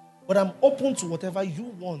 But I'm open to whatever you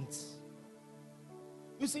want.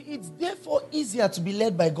 You see, it's therefore easier to be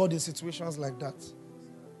led by God in situations like that.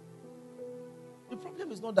 The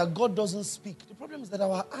problem is not that God doesn't speak. The problem is that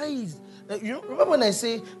our eyes, remember when I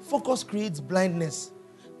say focus creates blindness?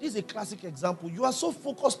 This is a classic example. You are so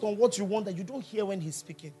focused on what you want that you don't hear when he's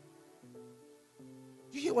speaking.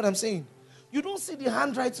 You hear what I'm saying? You don't see the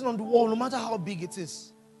handwriting on the wall no matter how big it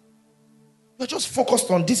is. You're just focused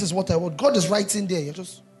on this is what I want. God is writing there. You're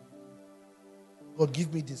just, God,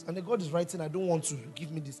 give me this. And then God is writing, I don't want to.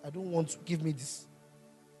 Give me this. I don't want to. Give me this.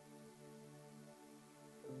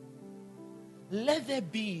 Let there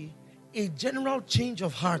be a general change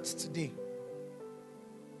of heart today.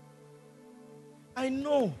 I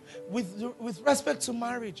know with respect to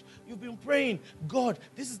marriage, you've been praying, God,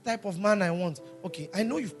 this is the type of man I want. Okay, I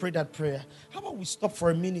know you've prayed that prayer. How about we stop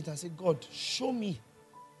for a minute and say, God, show me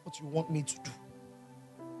what you want me to do.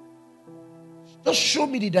 Just show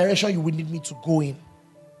me the direction you would need me to go in.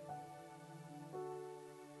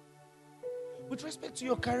 With respect to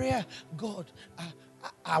your career, God,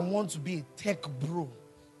 I want to be a tech bro.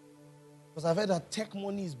 Because I've heard that tech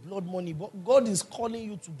money is blood money, but God is calling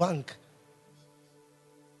you to bank.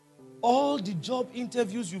 All the job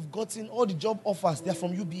interviews you've gotten, all the job offers, they're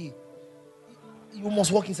from UBA. You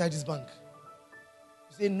must work inside this bank.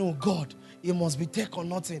 You say, no, God, it must be tech or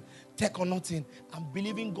nothing. Tech or nothing. I'm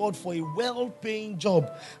believing God for a well-paying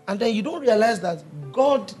job. And then you don't realize that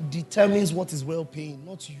God determines what is well-paying,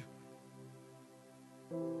 not you.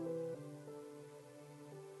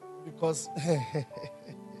 Because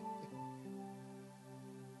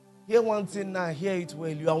hear one thing now, hear it well.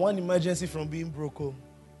 You are one emergency from being broke home.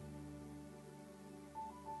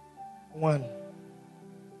 One.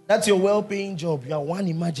 That's your well-paying job. You are one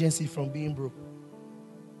emergency from being broke.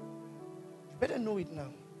 You better know it now.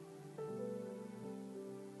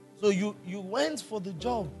 So you went for the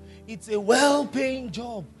job. It's a well-paying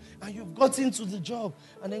job. And you've got into the job.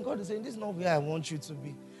 And then God is saying, this is not where I want you to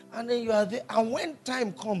be. And then you are there. And when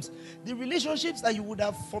time comes, the relationships that you would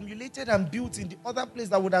have formulated and built in the other place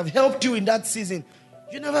that would have helped you in that season,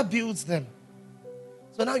 you never built them.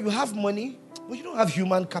 So now you have money, but you don't have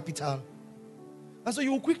human capital. And so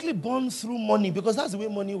you will quickly burn through money because that's the way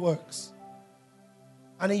money works.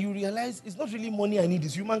 And then you realize it's not really money I need,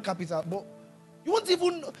 it's human capital. But you won't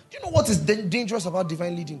even, do you know what is dangerous about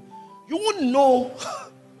divine leading? You won't know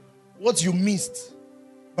what you missed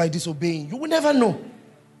by disobeying. You will never know.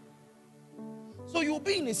 So you'll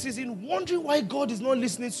be in a season wondering why God is not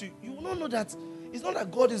listening to you. You will not know that it's not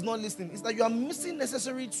that God is not listening. It's that you are missing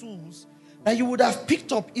necessary tools that you would have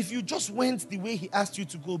picked up if you just went the way he asked you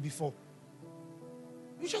to go before.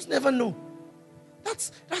 You just never know.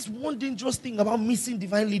 That's one dangerous thing about missing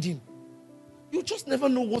divine leading. You just never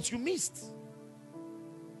know what you missed.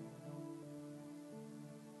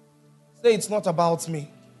 Say it's not about me.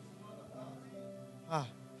 I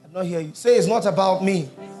did not hear you. Say it's not about me.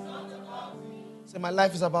 Say my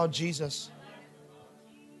life is about Jesus.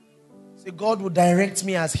 Say God will direct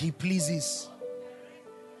me as he pleases.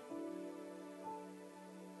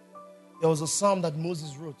 There was a psalm that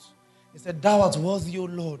Moses wrote. He said, thou art worthy, O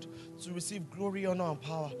Lord, to receive glory, honor, and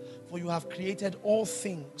power, for you have created all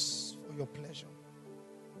things for your pleasure.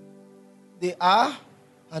 They are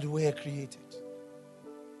and were created.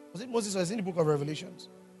 Was it Moses or is it in the book of Revelations?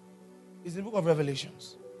 It's in the book of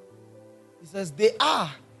Revelations. It says, they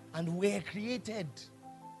are and were created.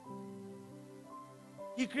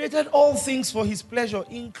 He created all things for his pleasure,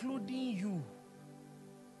 including you.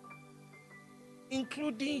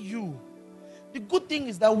 Including you. The good thing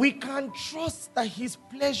is that we can trust that his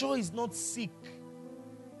pleasure is not sick.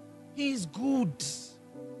 He is good.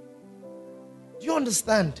 Do you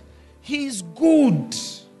understand? He is good.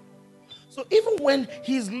 So even when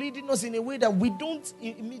he's leading us in a way that we don't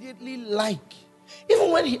immediately like,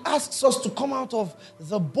 even when he asks us to come out of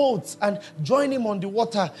the boat and join him on the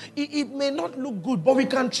water, it may not look good, but we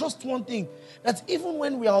can trust one thing, that even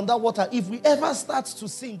when we are on that water, if we ever start to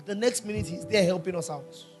sink, the next minute he's there helping us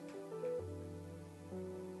out.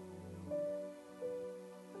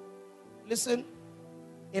 Listen,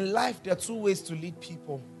 in life there are two ways to lead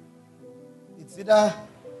people. It's either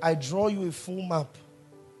I draw you a full map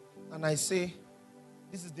and I say,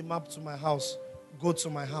 This is the map to my house. Go to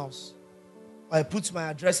my house. Or I put my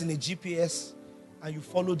address in a GPS and you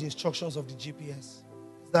follow the instructions of the GPS. Is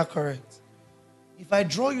that correct? If I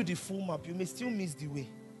draw you the full map, you may still miss the way.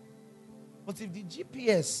 But if the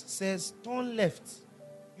GPS says turn left,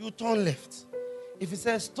 you turn left. If it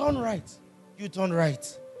says turn right, you turn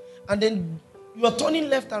right. And then you are turning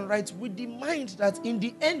left and right with the mind that in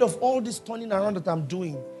the end of all this turning around that I'm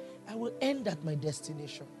doing, I will end at my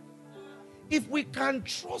destination. If we can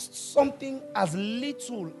trust something as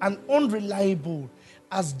little and unreliable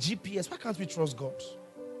as GPS, why can't we trust God?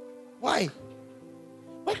 Why?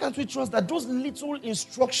 Why can't we trust that those little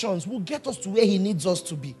instructions will get us to where He needs us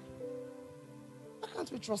to be? Why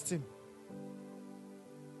can't we trust Him?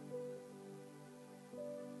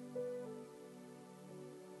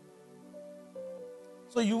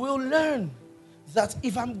 So you will learn that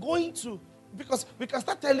if I'm going to, because we can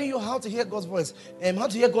start telling you how to hear God's voice. How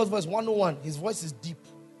to hear God's voice 101. His voice is deep.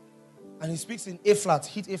 And He speaks in A flat.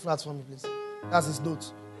 Hit A flat for me, please. That's His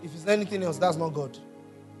note. If it's anything else, that's not God.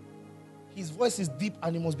 His voice is deep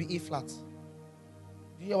and it must be A flat. Do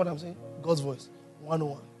you hear what I'm saying? God's voice.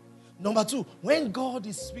 101. Number 2, when God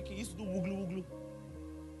is speaking, He used to do woogly woogly.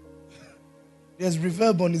 There's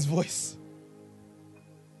reverb on His voice.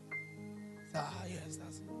 Yes,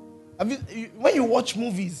 that's it. When you watch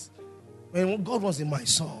movies, when God wants to say, my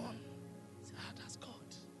son, that's God.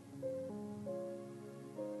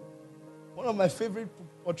 One of my favorite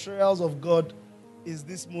portrayals of God is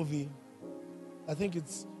this movie. I think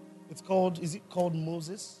it's called, is it called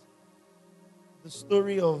Moses? The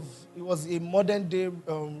story of, it was a modern day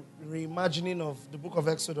reimagining of the book of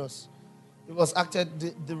Exodus. It was acted,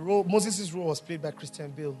 the role, Moses' role was played by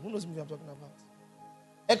Christian Bale. Who knows the movie I'm talking about?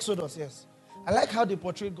 Exodus, yes. I like how they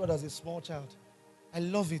portrayed God as a small child. I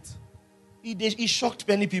love it. He shocked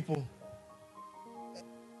many people.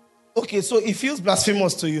 Okay, so it feels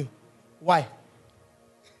blasphemous to you. Why?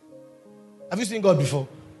 Have you seen God before?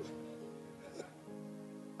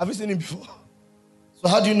 Have you seen Him before? So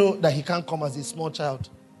how do you know that He can't come as a small child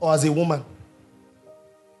or as a woman?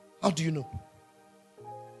 How do you know?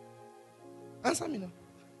 Answer me now.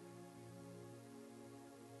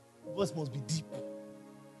 The voice must be deep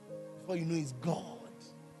before you know it's God.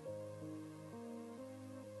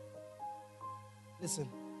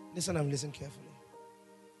 Listen and listen carefully.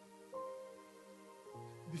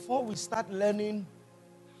 Before we start learning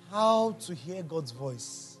how to hear God's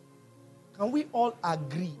voice, can we all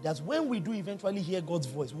agree that when we do eventually hear God's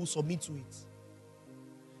voice, we'll submit to it?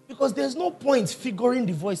 Because there's no point figuring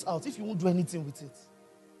the voice out if you won't do anything with it.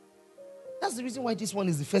 That's the reason why this one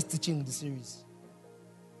is the first teaching in the series.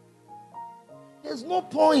 There's no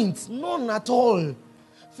point, none at all,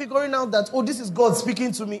 figuring out that, oh, this is God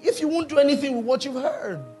speaking to me, if you won't do anything with what you've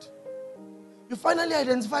heard. You finally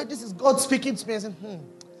identify this is God speaking to me and say,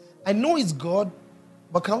 I know it's God,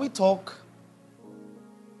 but can we talk?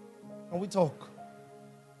 Can we talk?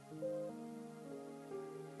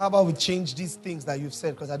 How about we change these things that you've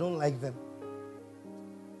said because I don't like them?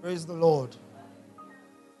 Praise the Lord.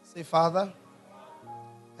 Say, Father,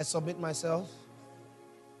 I submit myself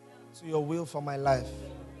to your will for my life.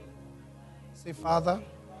 Say, Father,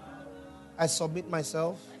 I submit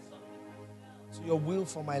myself to your will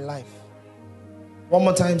for my life. One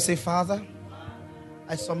more time, say, Father,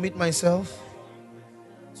 I submit myself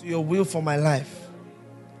to your will for my life.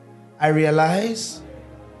 I realize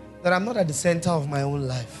that I'm not at the center of my own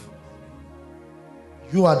life.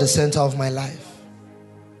 You are the center of my life.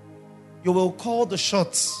 You will call the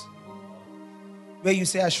shots. Where you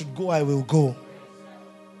say I should go, I will go.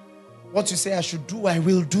 What you say I should do, I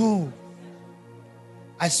will do.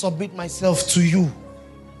 I submit myself to you.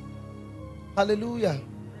 Hallelujah.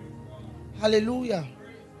 Hallelujah.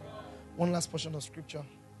 One last portion of scripture.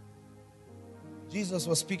 Jesus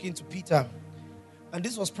was speaking to Peter, and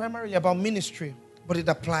this was primarily about ministry, but it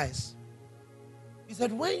applies. He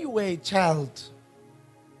said, when you were a child,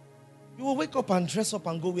 you will wake up and dress up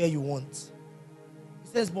and go where you want. He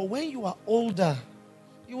says, but when you are older,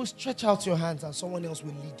 you will stretch out your hands and someone else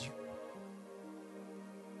will lead you.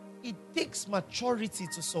 It takes maturity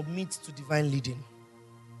to submit to divine leading.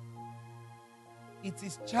 It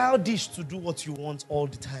is childish to do what you want all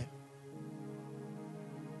the time.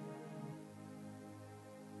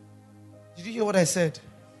 Did you hear what I said?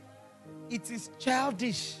 It is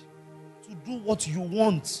childish to do what you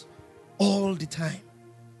want all the time.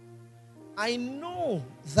 I know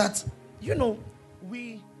that,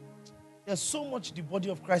 there's so much the body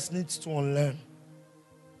of Christ needs to unlearn.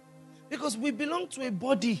 Because we belong to a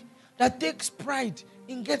body that takes pride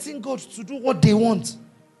in getting God to do what they want.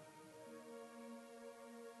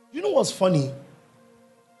 You know what's funny?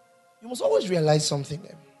 You must always realize something.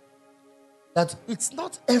 That it's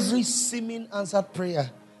not every seeming answered prayer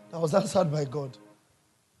that was answered by God.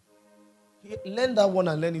 Learn that one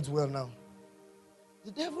and learn it well now.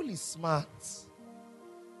 The devil is smart.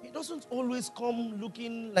 He doesn't always come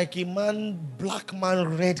looking like a man, black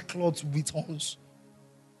man, red cloth with horns.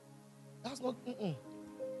 That's not.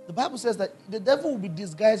 The Bible says that the devil will be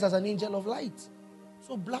disguised as an angel of light.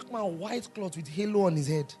 So black man, white cloth with halo on his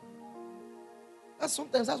head.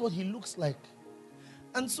 Sometimes that's what he looks like.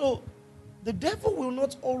 And so the devil will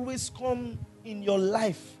not always come in your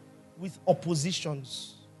life with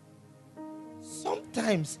oppositions.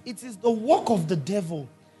 Sometimes it is the work of the devil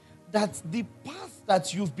that the path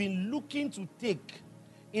that you've been looking to take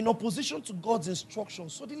in opposition to God's instruction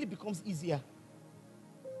suddenly becomes easier.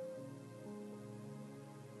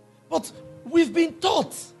 But we've been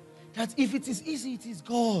taught that if it is easy, it is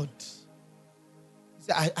God.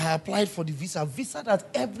 I applied for the visa that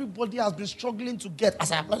everybody has been struggling to get.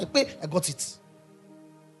 As I applied, I got it.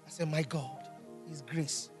 I said, my God, His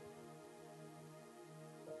grace.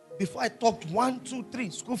 Before I talked 1, 2, 3,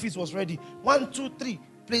 school fees was ready. 1, 2, 3,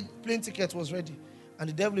 plane ticket was ready. And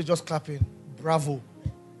the devil is just clapping. Bravo.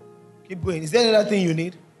 Keep going. Is there any other thing you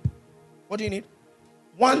need? What do you need?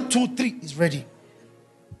 1, 2, 3 is ready.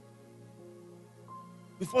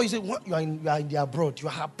 Before you say, you are in the abroad, you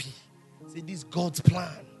are happy. Say, this is God's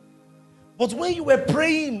plan. But when you were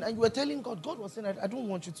praying and you were telling God, God was saying, I don't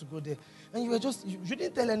want you to go there. And you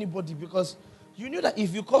didn't tell anybody because you knew that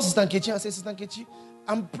if you call Sister Nkechi and say, Sister Nkechi,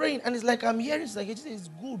 I'm praying, and it's like I'm hearing Sister Nkechi say, it's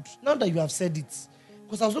good. Now that you have said it.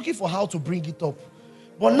 Because I was looking for how to bring it up.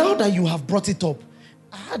 But now that you have brought it up,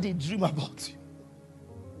 I had a dream about you.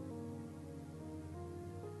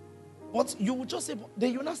 But you would just say,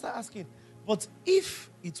 then you now start asking, but if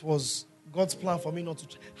it was God's plan for me not to,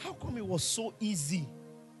 how come it was so easy?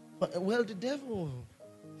 But, well, the devil,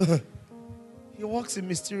 he works in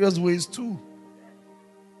mysterious ways too.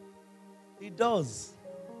 He does.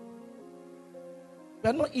 We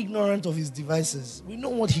are not ignorant of his devices. We know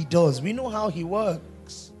what he does. We know how he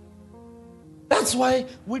works. That's why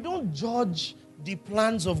we don't judge the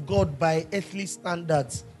plans of God by earthly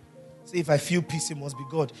standards. Say, if I feel peace, it must be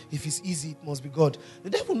God. If it's easy, it must be God. The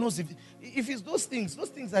devil knows if it's those things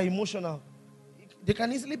are emotional. They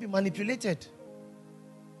can easily be manipulated.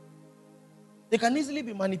 They can easily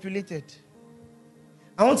be manipulated.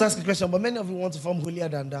 I want to ask a question, but many of you want to form holier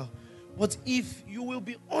than thou. But if you will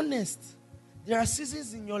be honest, there are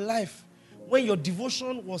seasons in your life when your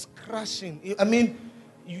devotion was crashing. I mean,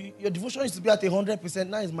 your devotion used to be at 100%.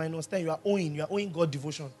 Now it's minus 10. You are owing God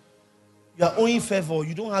devotion. You are owing favor.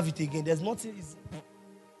 You don't have it again. There's nothing.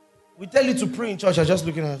 We tell you to pray in church. You're just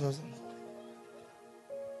looking at us.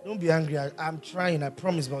 Don't be angry. I'm trying. I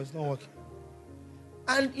promise, but it's not working.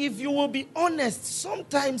 And if you will be honest,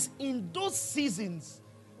 sometimes in those seasons,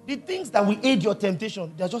 the things that will aid your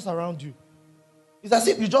temptation, they're just around you. It's as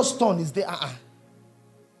if you just turn. It's there.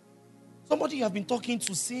 Somebody you have been talking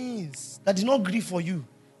to since that did not grieve for you.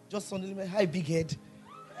 Just suddenly went, hi, big head.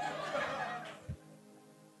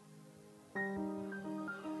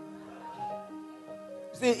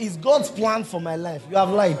 Say, it's God's plan for my life. You have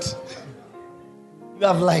lied. You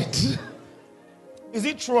have lied. Is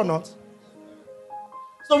it true or not?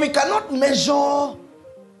 So we cannot measure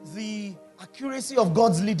the accuracy of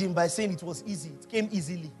God's leading by saying it was easy. It came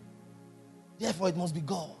easily. Therefore, it must be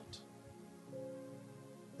God.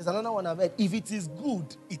 There's another one I've heard. If it is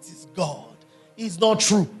good, it is God. It's not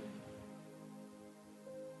true.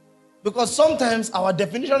 Because sometimes our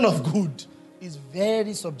definition of good is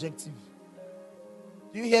very subjective.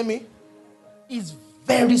 Do you hear me? It's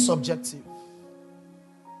very subjective.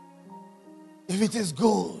 If it is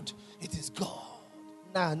good, it is God.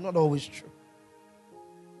 Nah, not always true.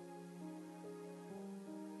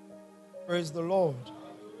 Praise the Lord.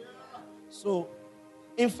 So,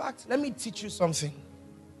 in fact, let me teach you something.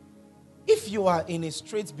 If you are in a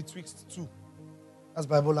strait betwixt two, that's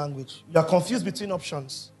Bible language, you are confused between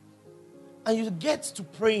options, and you get to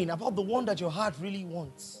praying about the one that your heart really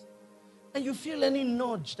wants, and you feel any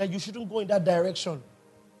nudge that you shouldn't go in that direction,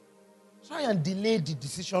 try and delay the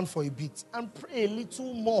decision for a bit and pray a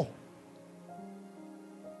little more.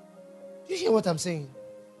 Do you hear what I'm saying?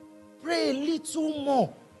 Pray a little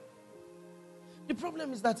more. The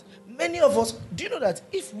problem is that many of us, do you know that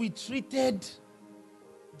if we treated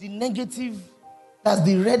the negative, that's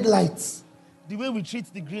the red lights, the way we treat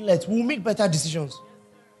the green lights, we'll make better decisions.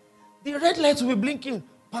 The red lights will be blinking.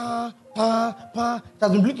 Pa, pa, pa. It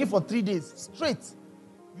has been blinking for 3 days straight.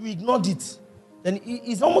 You ignored it. Then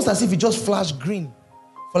it's almost as if it just flashed green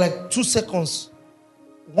for like 2 seconds.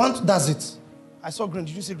 Once, that's it. I saw green.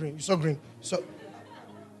 Did you see green? You saw green. So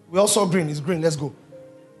We all saw green. It's green. Let's go.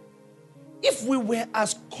 If we were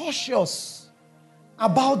as cautious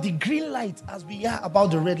about the green light as we are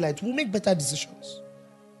about the red light, we'll make better decisions.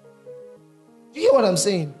 Do you hear what I'm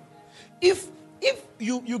saying? If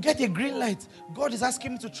you get a green light, God is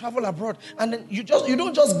asking you to travel abroad, and then you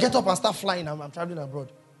don't just get up and start flying. I'm traveling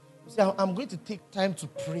abroad. You say, I'm going to take time to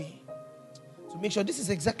pray to make sure this is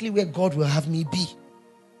exactly where God will have me be.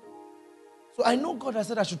 So I know God has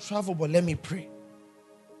said I should travel, but let me pray.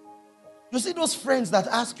 You see those friends that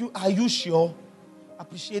ask you, are you sure?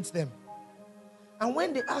 Appreciate them. And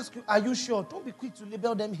when they ask you, are you sure? Don't be quick to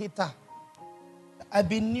label them hater. I've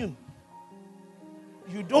been new.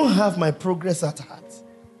 You don't have my progress at heart.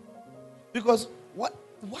 Because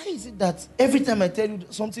why is it that every time I tell you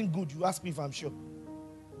something good, you ask me if I'm sure?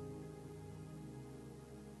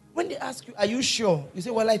 When they ask you, are you sure? You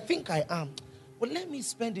say, well, I think I am. But let me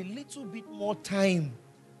spend a little bit more time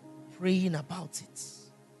praying about it.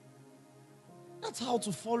 That's how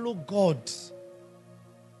to follow God.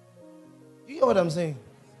 You hear what I'm saying?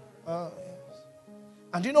 Yes.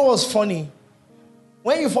 And you know what's funny?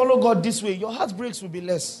 When you follow God this way, your heartbreaks will be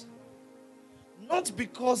less. Not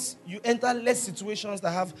because you enter less situations that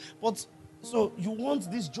have, but so you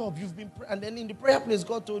want this job, you've been, and then in the prayer place,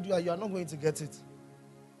 God told you that you are not going to get it.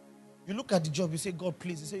 You look at the job, you say, God,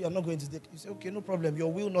 please. You say, you are not going to get it. You say, okay, no problem.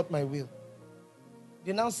 Your will, not my will.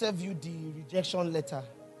 They now serve you the rejection letter.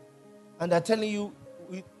 And they're telling you,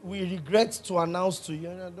 we regret to announce to you.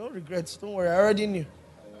 No, don't regret. Don't worry. I already knew.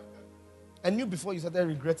 I knew before you started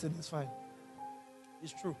regretting. It's fine.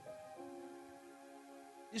 It's true.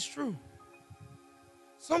 It's true.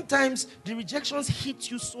 Sometimes the rejections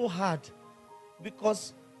hit you so hard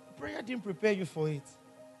because prayer didn't prepare you for it.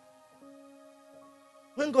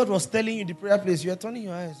 When God was telling you the prayer place, you were turning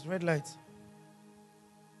your eyes, red light.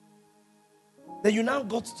 Then you now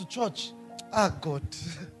got to church. God.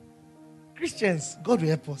 Christians, God will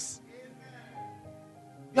help us.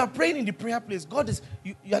 You are praying in the prayer place. God is,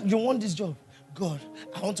 you want this job. God,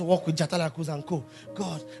 I want to work with Jatala Cruz and Co.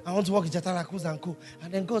 God, I want to work with Jatala Cruz and Co.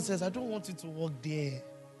 And then God says, I don't want you to work there.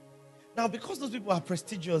 Now, because those people are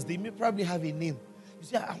prestigious, they may probably have a name. You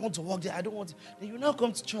say, I want to work there. I don't want it. Then you now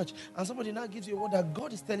come to church and somebody now gives you a word that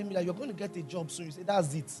God is telling me that you're going to get a job soon. You say,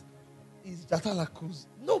 that's it. It's Jatala Cruz.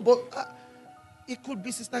 No, but it could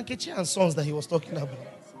be Sister Nkechi and Sons that he was talking about.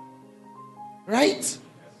 Right?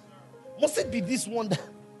 Must it be this one that...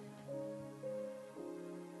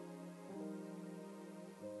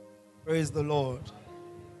 Praise the Lord.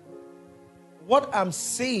 What I'm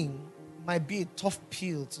saying might be a tough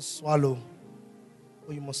pill to swallow,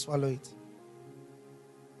 but you must swallow it.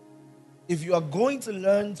 If you are going to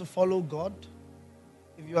learn to follow God,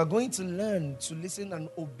 if you are going to learn to listen and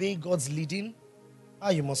obey God's leading,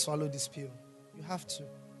 you must swallow this pill. You have to.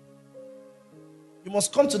 You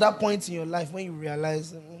must come to that point in your life when you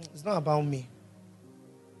realize it's not about me.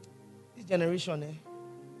 This generation,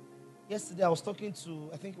 Yesterday I was talking to,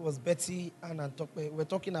 I think it was Betty and Tokpe. We were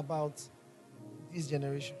talking about this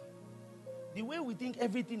generation. The way we think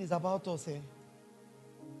everything is about us.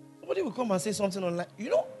 Somebody will come and say something online. You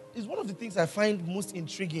know, it's one of the things I find most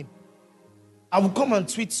intriguing. I will come and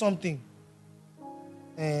tweet something.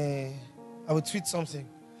 I will tweet something.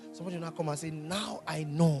 Somebody will now come and say, now I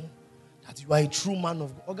know that you are a true man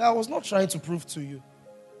of God. Okay, I was not trying to prove to you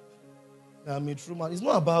that I'm a true man. It's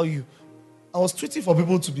not about you. I was tweeting for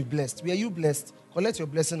people to be blessed. Were you blessed? Collect your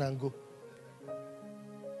blessing and go.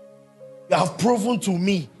 You have proven to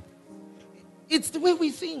me. It's the way we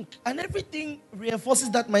think. And everything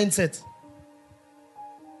reinforces that mindset.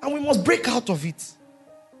 And we must break out of it.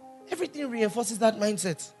 Everything reinforces that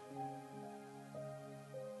mindset.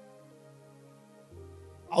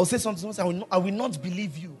 I'll say something. I will not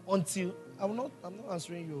believe you until... I'm not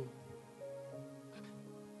answering you.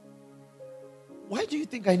 Why do you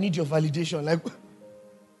think I need your validation? Like,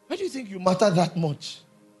 why do you think you matter that much?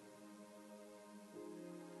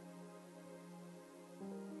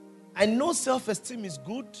 I know self-esteem is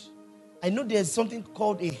good. I know there's something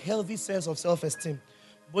called a healthy sense of self-esteem.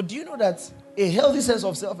 But do you know that a healthy sense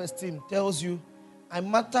of self-esteem tells you, I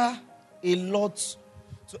matter a lot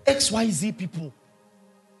to XYZ people.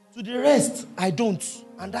 To the rest, I don't.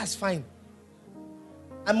 And that's fine.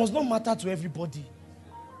 I must not matter to everybody.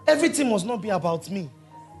 Everything must not be about me.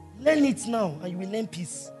 Learn it now and you will learn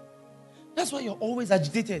peace. That's why you're always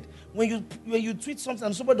agitated. When you tweet something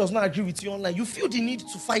and somebody does not agree with you online, you feel the need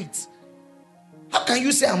to fight. How can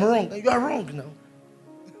you say I'm wrong? You are wrong now.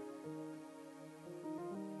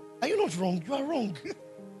 Are you not wrong? You are wrong.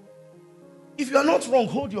 If you are not wrong,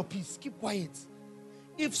 hold your peace. Keep quiet.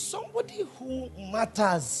 If somebody who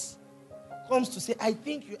matters comes to say, I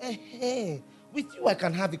think you, With you, I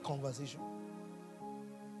can have a conversation.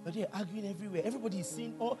 But they're arguing everywhere. Everybody is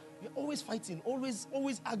seeing, you're always fighting, always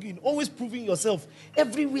arguing, always proving yourself.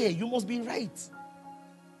 Everywhere, you must be right.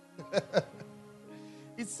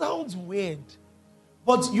 It sounds weird,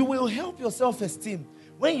 but you will help your self-esteem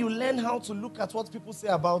when you learn how to look at what people say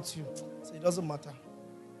about you. So it doesn't matter.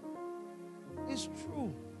 It's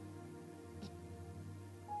true.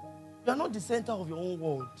 You are not the center of your own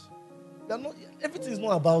world. Everything is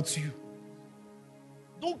not about you.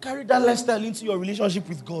 Don't carry that lifestyle into your relationship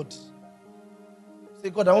with God.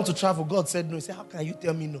 Say, God, I want to travel. God said no. You say, how can you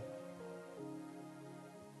tell me no?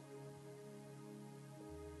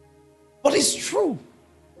 But it's true.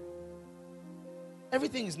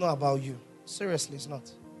 Everything is not about you. Seriously, it's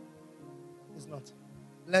not. It's not.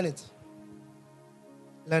 Learn it.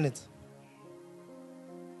 Learn it.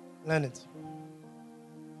 Learn it.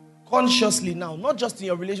 Consciously now, not just in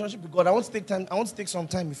your relationship with God. I want to take some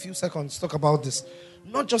time, a few seconds, to talk about this.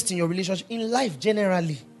 Not just in your relationship, in life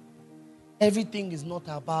generally. Everything is not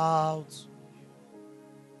about you.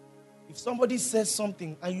 If somebody says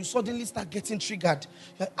something and you suddenly start getting triggered,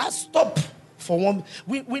 you're like, stop for one.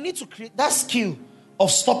 We need to create that skill of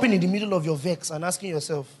stopping in the middle of your vex and asking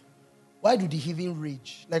yourself, why do the heathen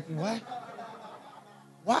rage? Like, why?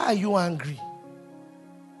 Why are you angry?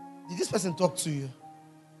 Did this person talk to you?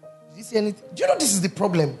 Did you see anything? Do you know this is the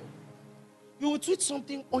problem? You will tweet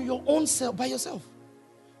something on your own self, by yourself.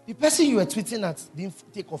 The person you were tweeting at didn't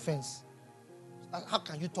take offense. How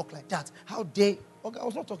can you talk like that? How dare? Okay, I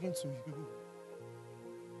was not talking to you.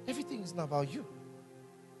 Everything is not about you.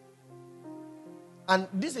 And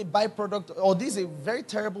this is a byproduct, or this is a very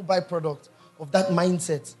terrible byproduct of that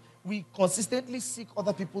mindset. We consistently seek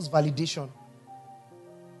other people's validation.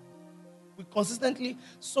 We consistently,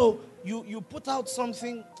 so you put out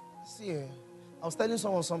something. See, I was telling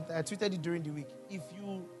someone something. I tweeted it during the week. If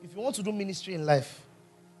you want to do ministry in life,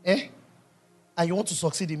 and you want to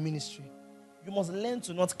succeed in ministry, you must learn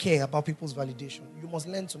to not care about people's validation. You must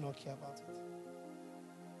learn to not care about it.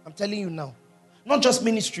 I'm telling you now. Not just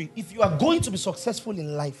ministry. If you are going to be successful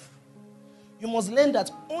in life, you must learn that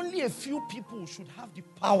only a few people should have the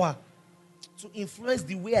power to influence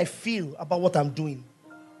the way I feel about what I'm doing.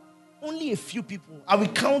 Only a few people. I will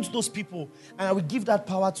count those people and I will give that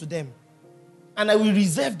power to them. And I will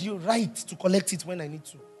reserve the right to collect it when I need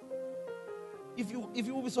to. If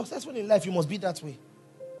you will be successful in life, you must be that way.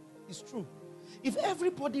 It's true. If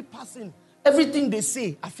everybody passing, everything they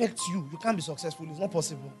say affects you, you can't be successful. It's not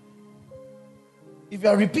possible. If you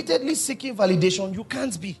are repeatedly seeking validation, you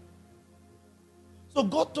can't be. So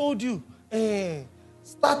God told you,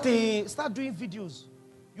 start doing videos.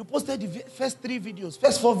 You posted the first 3 videos,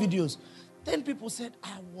 first 4 videos. 10 people said,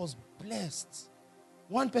 I was blessed.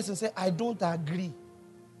 One person said, I don't agree.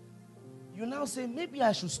 You now say, maybe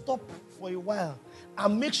I should stop for a while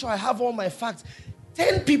and make sure I have all my facts.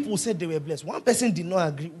 10 people said they were blessed. One person did not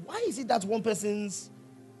agree. Why is it that one person's...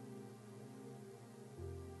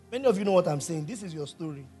 Many of you know what I'm saying. This is your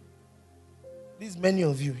story. This is many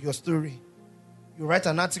of you, your story. You write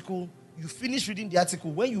an article. You finish reading the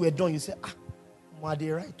article. When you were done, you say, are they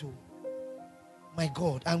right? Oh, my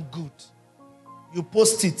God, I'm good. You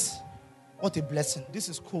post it. What a blessing. This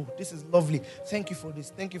is cool. This is lovely. Thank you for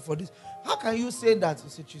this. Thank you for this. How can you say that? You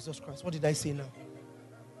say, Jesus Christ, what did I say now?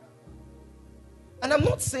 And I'm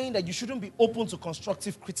not saying that you shouldn't be open to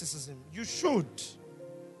constructive criticism. You should.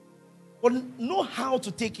 But know how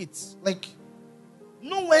to take it. Like,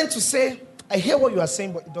 know when to say, I hear what you are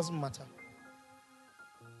saying, but it doesn't matter.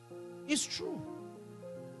 It's true.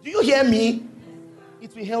 Do you hear me?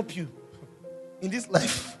 It will help you in this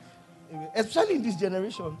life. Especially in this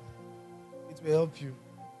generation. It will help you.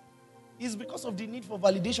 It's because of the need for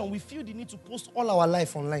validation. We feel the need to post all our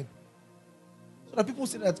life online. So that people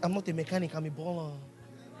say that I'm not a mechanic, I'm a baller.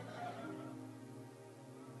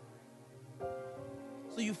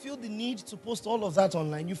 So you feel the need to post all of that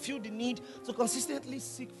online. You feel the need to consistently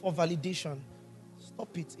seek for validation.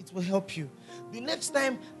 Stop it. It will help you. The next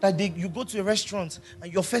time that you go to a restaurant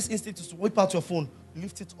and your first instinct is to whip out your phone,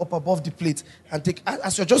 lift it up above the plate and take,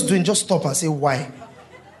 as you're just doing, just stop and say, why?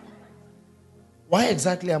 Why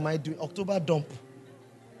exactly am I doing October dump?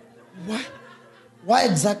 Why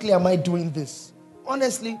exactly am I doing this?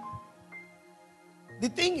 Honestly, the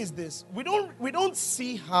thing is this. We don't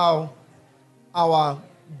see how our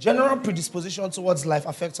general predisposition towards life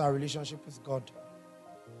affects our relationship with God.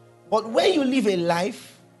 But when you live a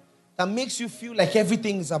life that makes you feel like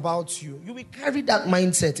everything is about you, you will carry that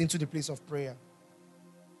mindset into the place of prayer.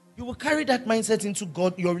 You will carry that mindset into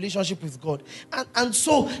God, your relationship with God. And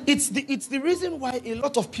so it's the reason why a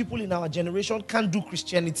lot of people in our generation can't do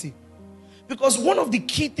Christianity. Because one of the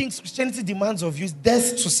key things Christianity demands of you is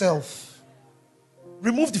death to self.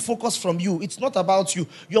 Remove the focus from you. It's not about you.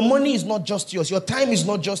 Your money is not just yours. Your time is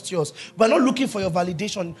not just yours. We're not looking for your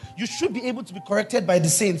validation. You should be able to be corrected by the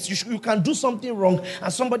saints. You can do something wrong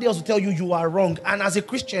and somebody else will tell you you are wrong. And as a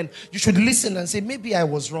Christian, you should listen and say, maybe I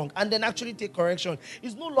was wrong. And then actually take correction.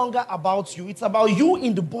 It's no longer about you. It's about you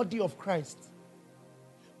in the body of Christ.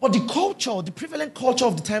 But the culture, the prevalent culture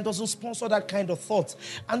of the time doesn't sponsor that kind of thought.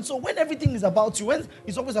 And so when everything is about you, when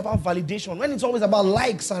it's always about validation, when it's always about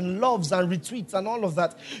likes and loves and retweets and all of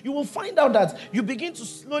that, you will find out that you begin to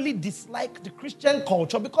slowly dislike the Christian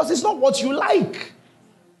culture because it's not what you like.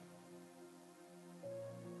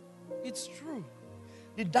 It's true.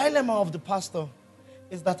 The dilemma of the pastor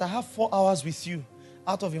is that I have 4 hours with you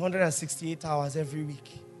out of 168 hours every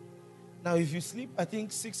week. Now, if you sleep, I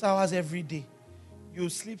think 6 hours every day, you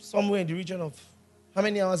sleep somewhere in the region of how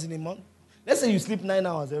many hours in a month? Let's say you sleep 9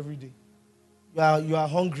 hours every day. You are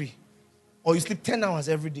hungry. Or you sleep 10 hours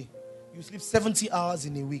every day. You sleep 70 hours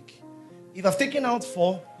in a week. If I've taken out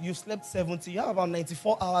 4, you slept 70. You have about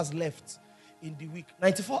 94 hours left in the week.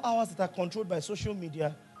 94 hours that are controlled by social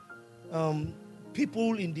media,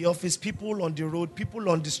 people in the office, people on the road, people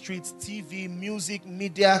on the streets, TV, music,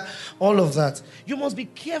 media, all of that. You must be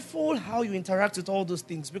careful how you interact with all those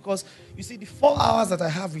things because, you see, the 4 hours that I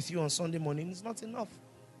have with you on Sunday morning is not enough.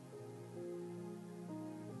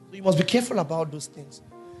 So you must be careful about those things.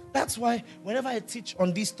 That's why whenever I teach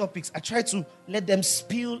on these topics, I try to let them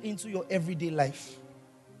spill into your everyday life.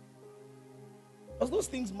 Because those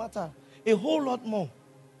things matter a whole lot more.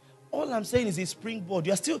 All I'm saying is a springboard.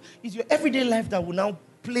 It's your everyday life that will now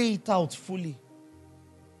play it out fully.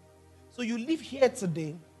 So you live here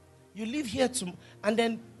today, you live here tomorrow, and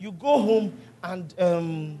then you go home and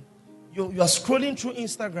you are scrolling through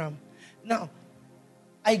Instagram. Now,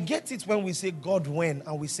 I get it when we say God when,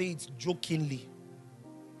 and we say it jokingly.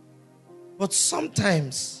 But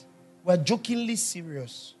sometimes we're jokingly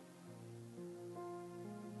serious.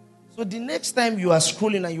 So the next time you are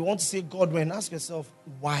scrolling and you want to say God when, ask yourself,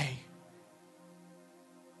 why?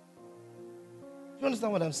 Do you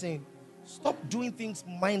understand what I'm saying? Stop doing things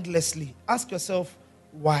mindlessly. Ask yourself,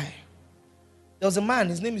 why? There was a man,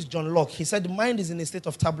 his name is John Locke. He said the mind is in a state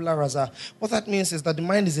of tabula rasa. What that means is that the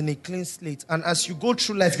mind is in a clean slate. And as you go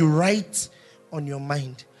through life, you write on your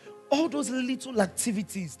mind. All those little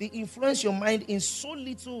activities, they influence your mind in so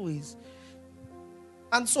little ways.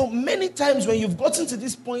 And so many times when you've gotten to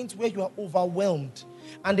this point where you are overwhelmed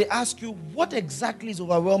and they ask you, what exactly is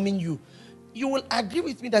overwhelming you? You will agree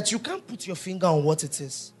with me that you can't put your finger on what it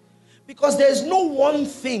is. Because there's no one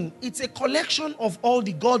thing. It's a collection of all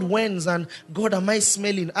the God whens and God am I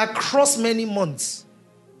smelling across many months.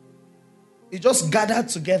 It just gathered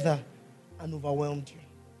together and overwhelmed you.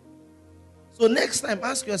 So next time,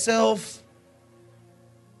 ask yourself,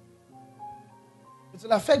 it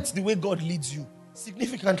will affect the way God leads you.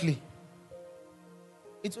 Significantly.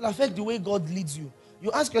 It will affect the way God leads you.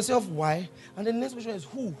 You ask yourself why, and the next question is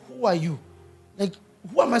who? Who are you? Like,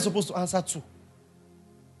 who am I supposed to answer to?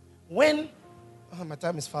 When, my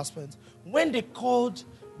time is fast spent. When they called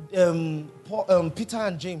Peter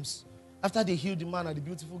and James after they healed the man at the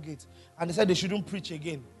beautiful gate, and they said they shouldn't preach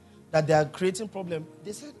again, that they are creating problem,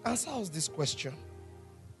 they said, answer us this question.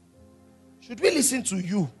 Should we listen to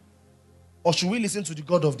you, or should we listen to the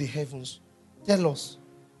God of the heavens? Tell us.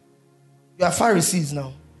 You are Pharisees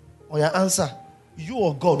now. Or your answer, you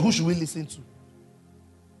or God, who should we listen to?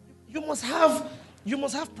 You must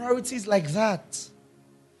have priorities like that.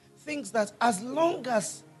 Things that as long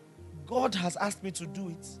as God has asked me to do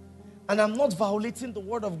it, and I'm not violating the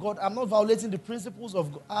word of God, I'm not violating the principles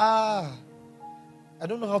of God. I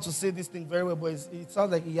don't know how to say this thing very well, but it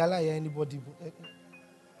sounds like Iyala or anybody.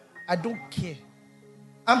 I don't care.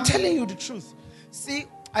 I'm telling you the truth. See,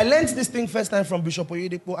 I learned this thing first time from Bishop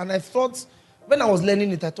Oyedepo, and I thought, when I was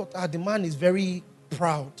learning it, I thought, the man is very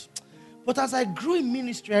proud. But as I grew in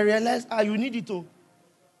ministry, I realized, you need it too.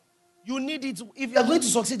 You need it. If you are going to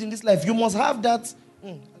succeed in this life, you must have that.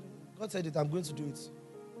 God said it, I'm going to do it.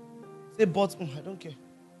 Say, but I don't care.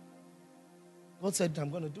 God said, I'm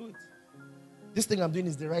going to do it. This thing I'm doing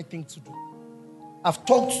is the right thing to do. I've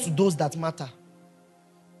talked to those that matter.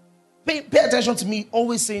 Pay attention to me,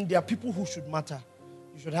 always saying there are people who should matter.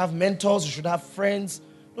 You should have mentors, you should have friends.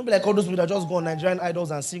 Don't be like all those people that just go on Nigerian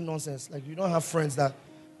Idols and sing nonsense. Like you don't have friends that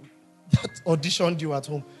auditioned you at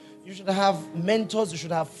home. You should have mentors, you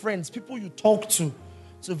should have friends, people you talk to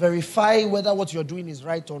verify whether what you're doing is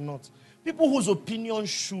right or not. People whose opinion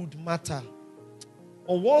should matter.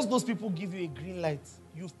 Or once those people give you a green light,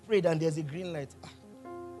 you've prayed and there's a green light,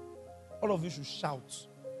 all of you should shout.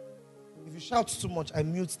 If you shout too much, I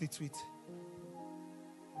mute the tweet.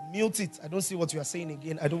 Mute it. I don't see what you are saying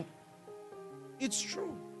again. I don't. It's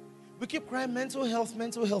true. We keep crying mental health,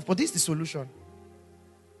 but this is the solution.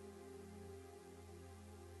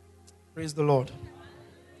 Praise the Lord.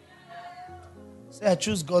 Say, I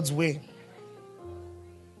choose God's way.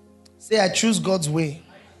 Say, I choose God's way.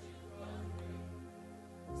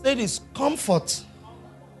 Say this, comfort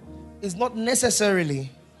is not necessarily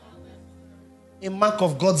a mark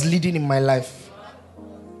of God's leading in my life.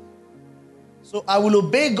 So I will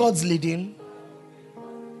obey God's leading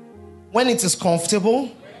when it is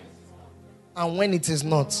comfortable and when it is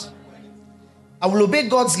not. I will obey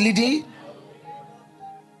God's leading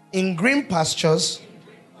in green pastures,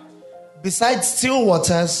 beside still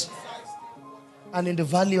waters, and in the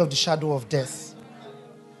valley of the shadow of death.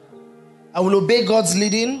 I will obey God's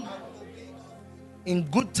leading in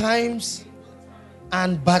good times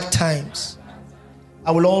and bad times.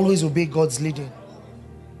 I will always obey God's leading.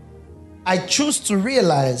 I choose to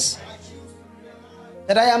realize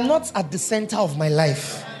that I am not at the center of my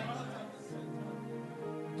life.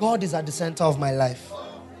 God is at the center of my life.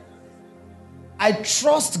 I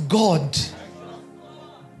trust God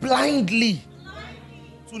blindly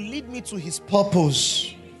to lead me to his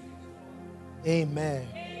purpose. Amen.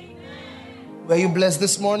 Were you blessed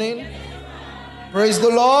this morning? Praise the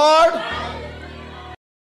Lord.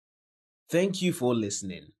 Thank you for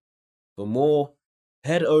listening. For more,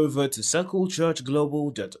 head over to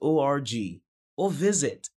circlechurchglobal.org or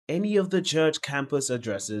visit any of the church campus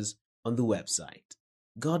addresses on the website.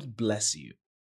 God bless you.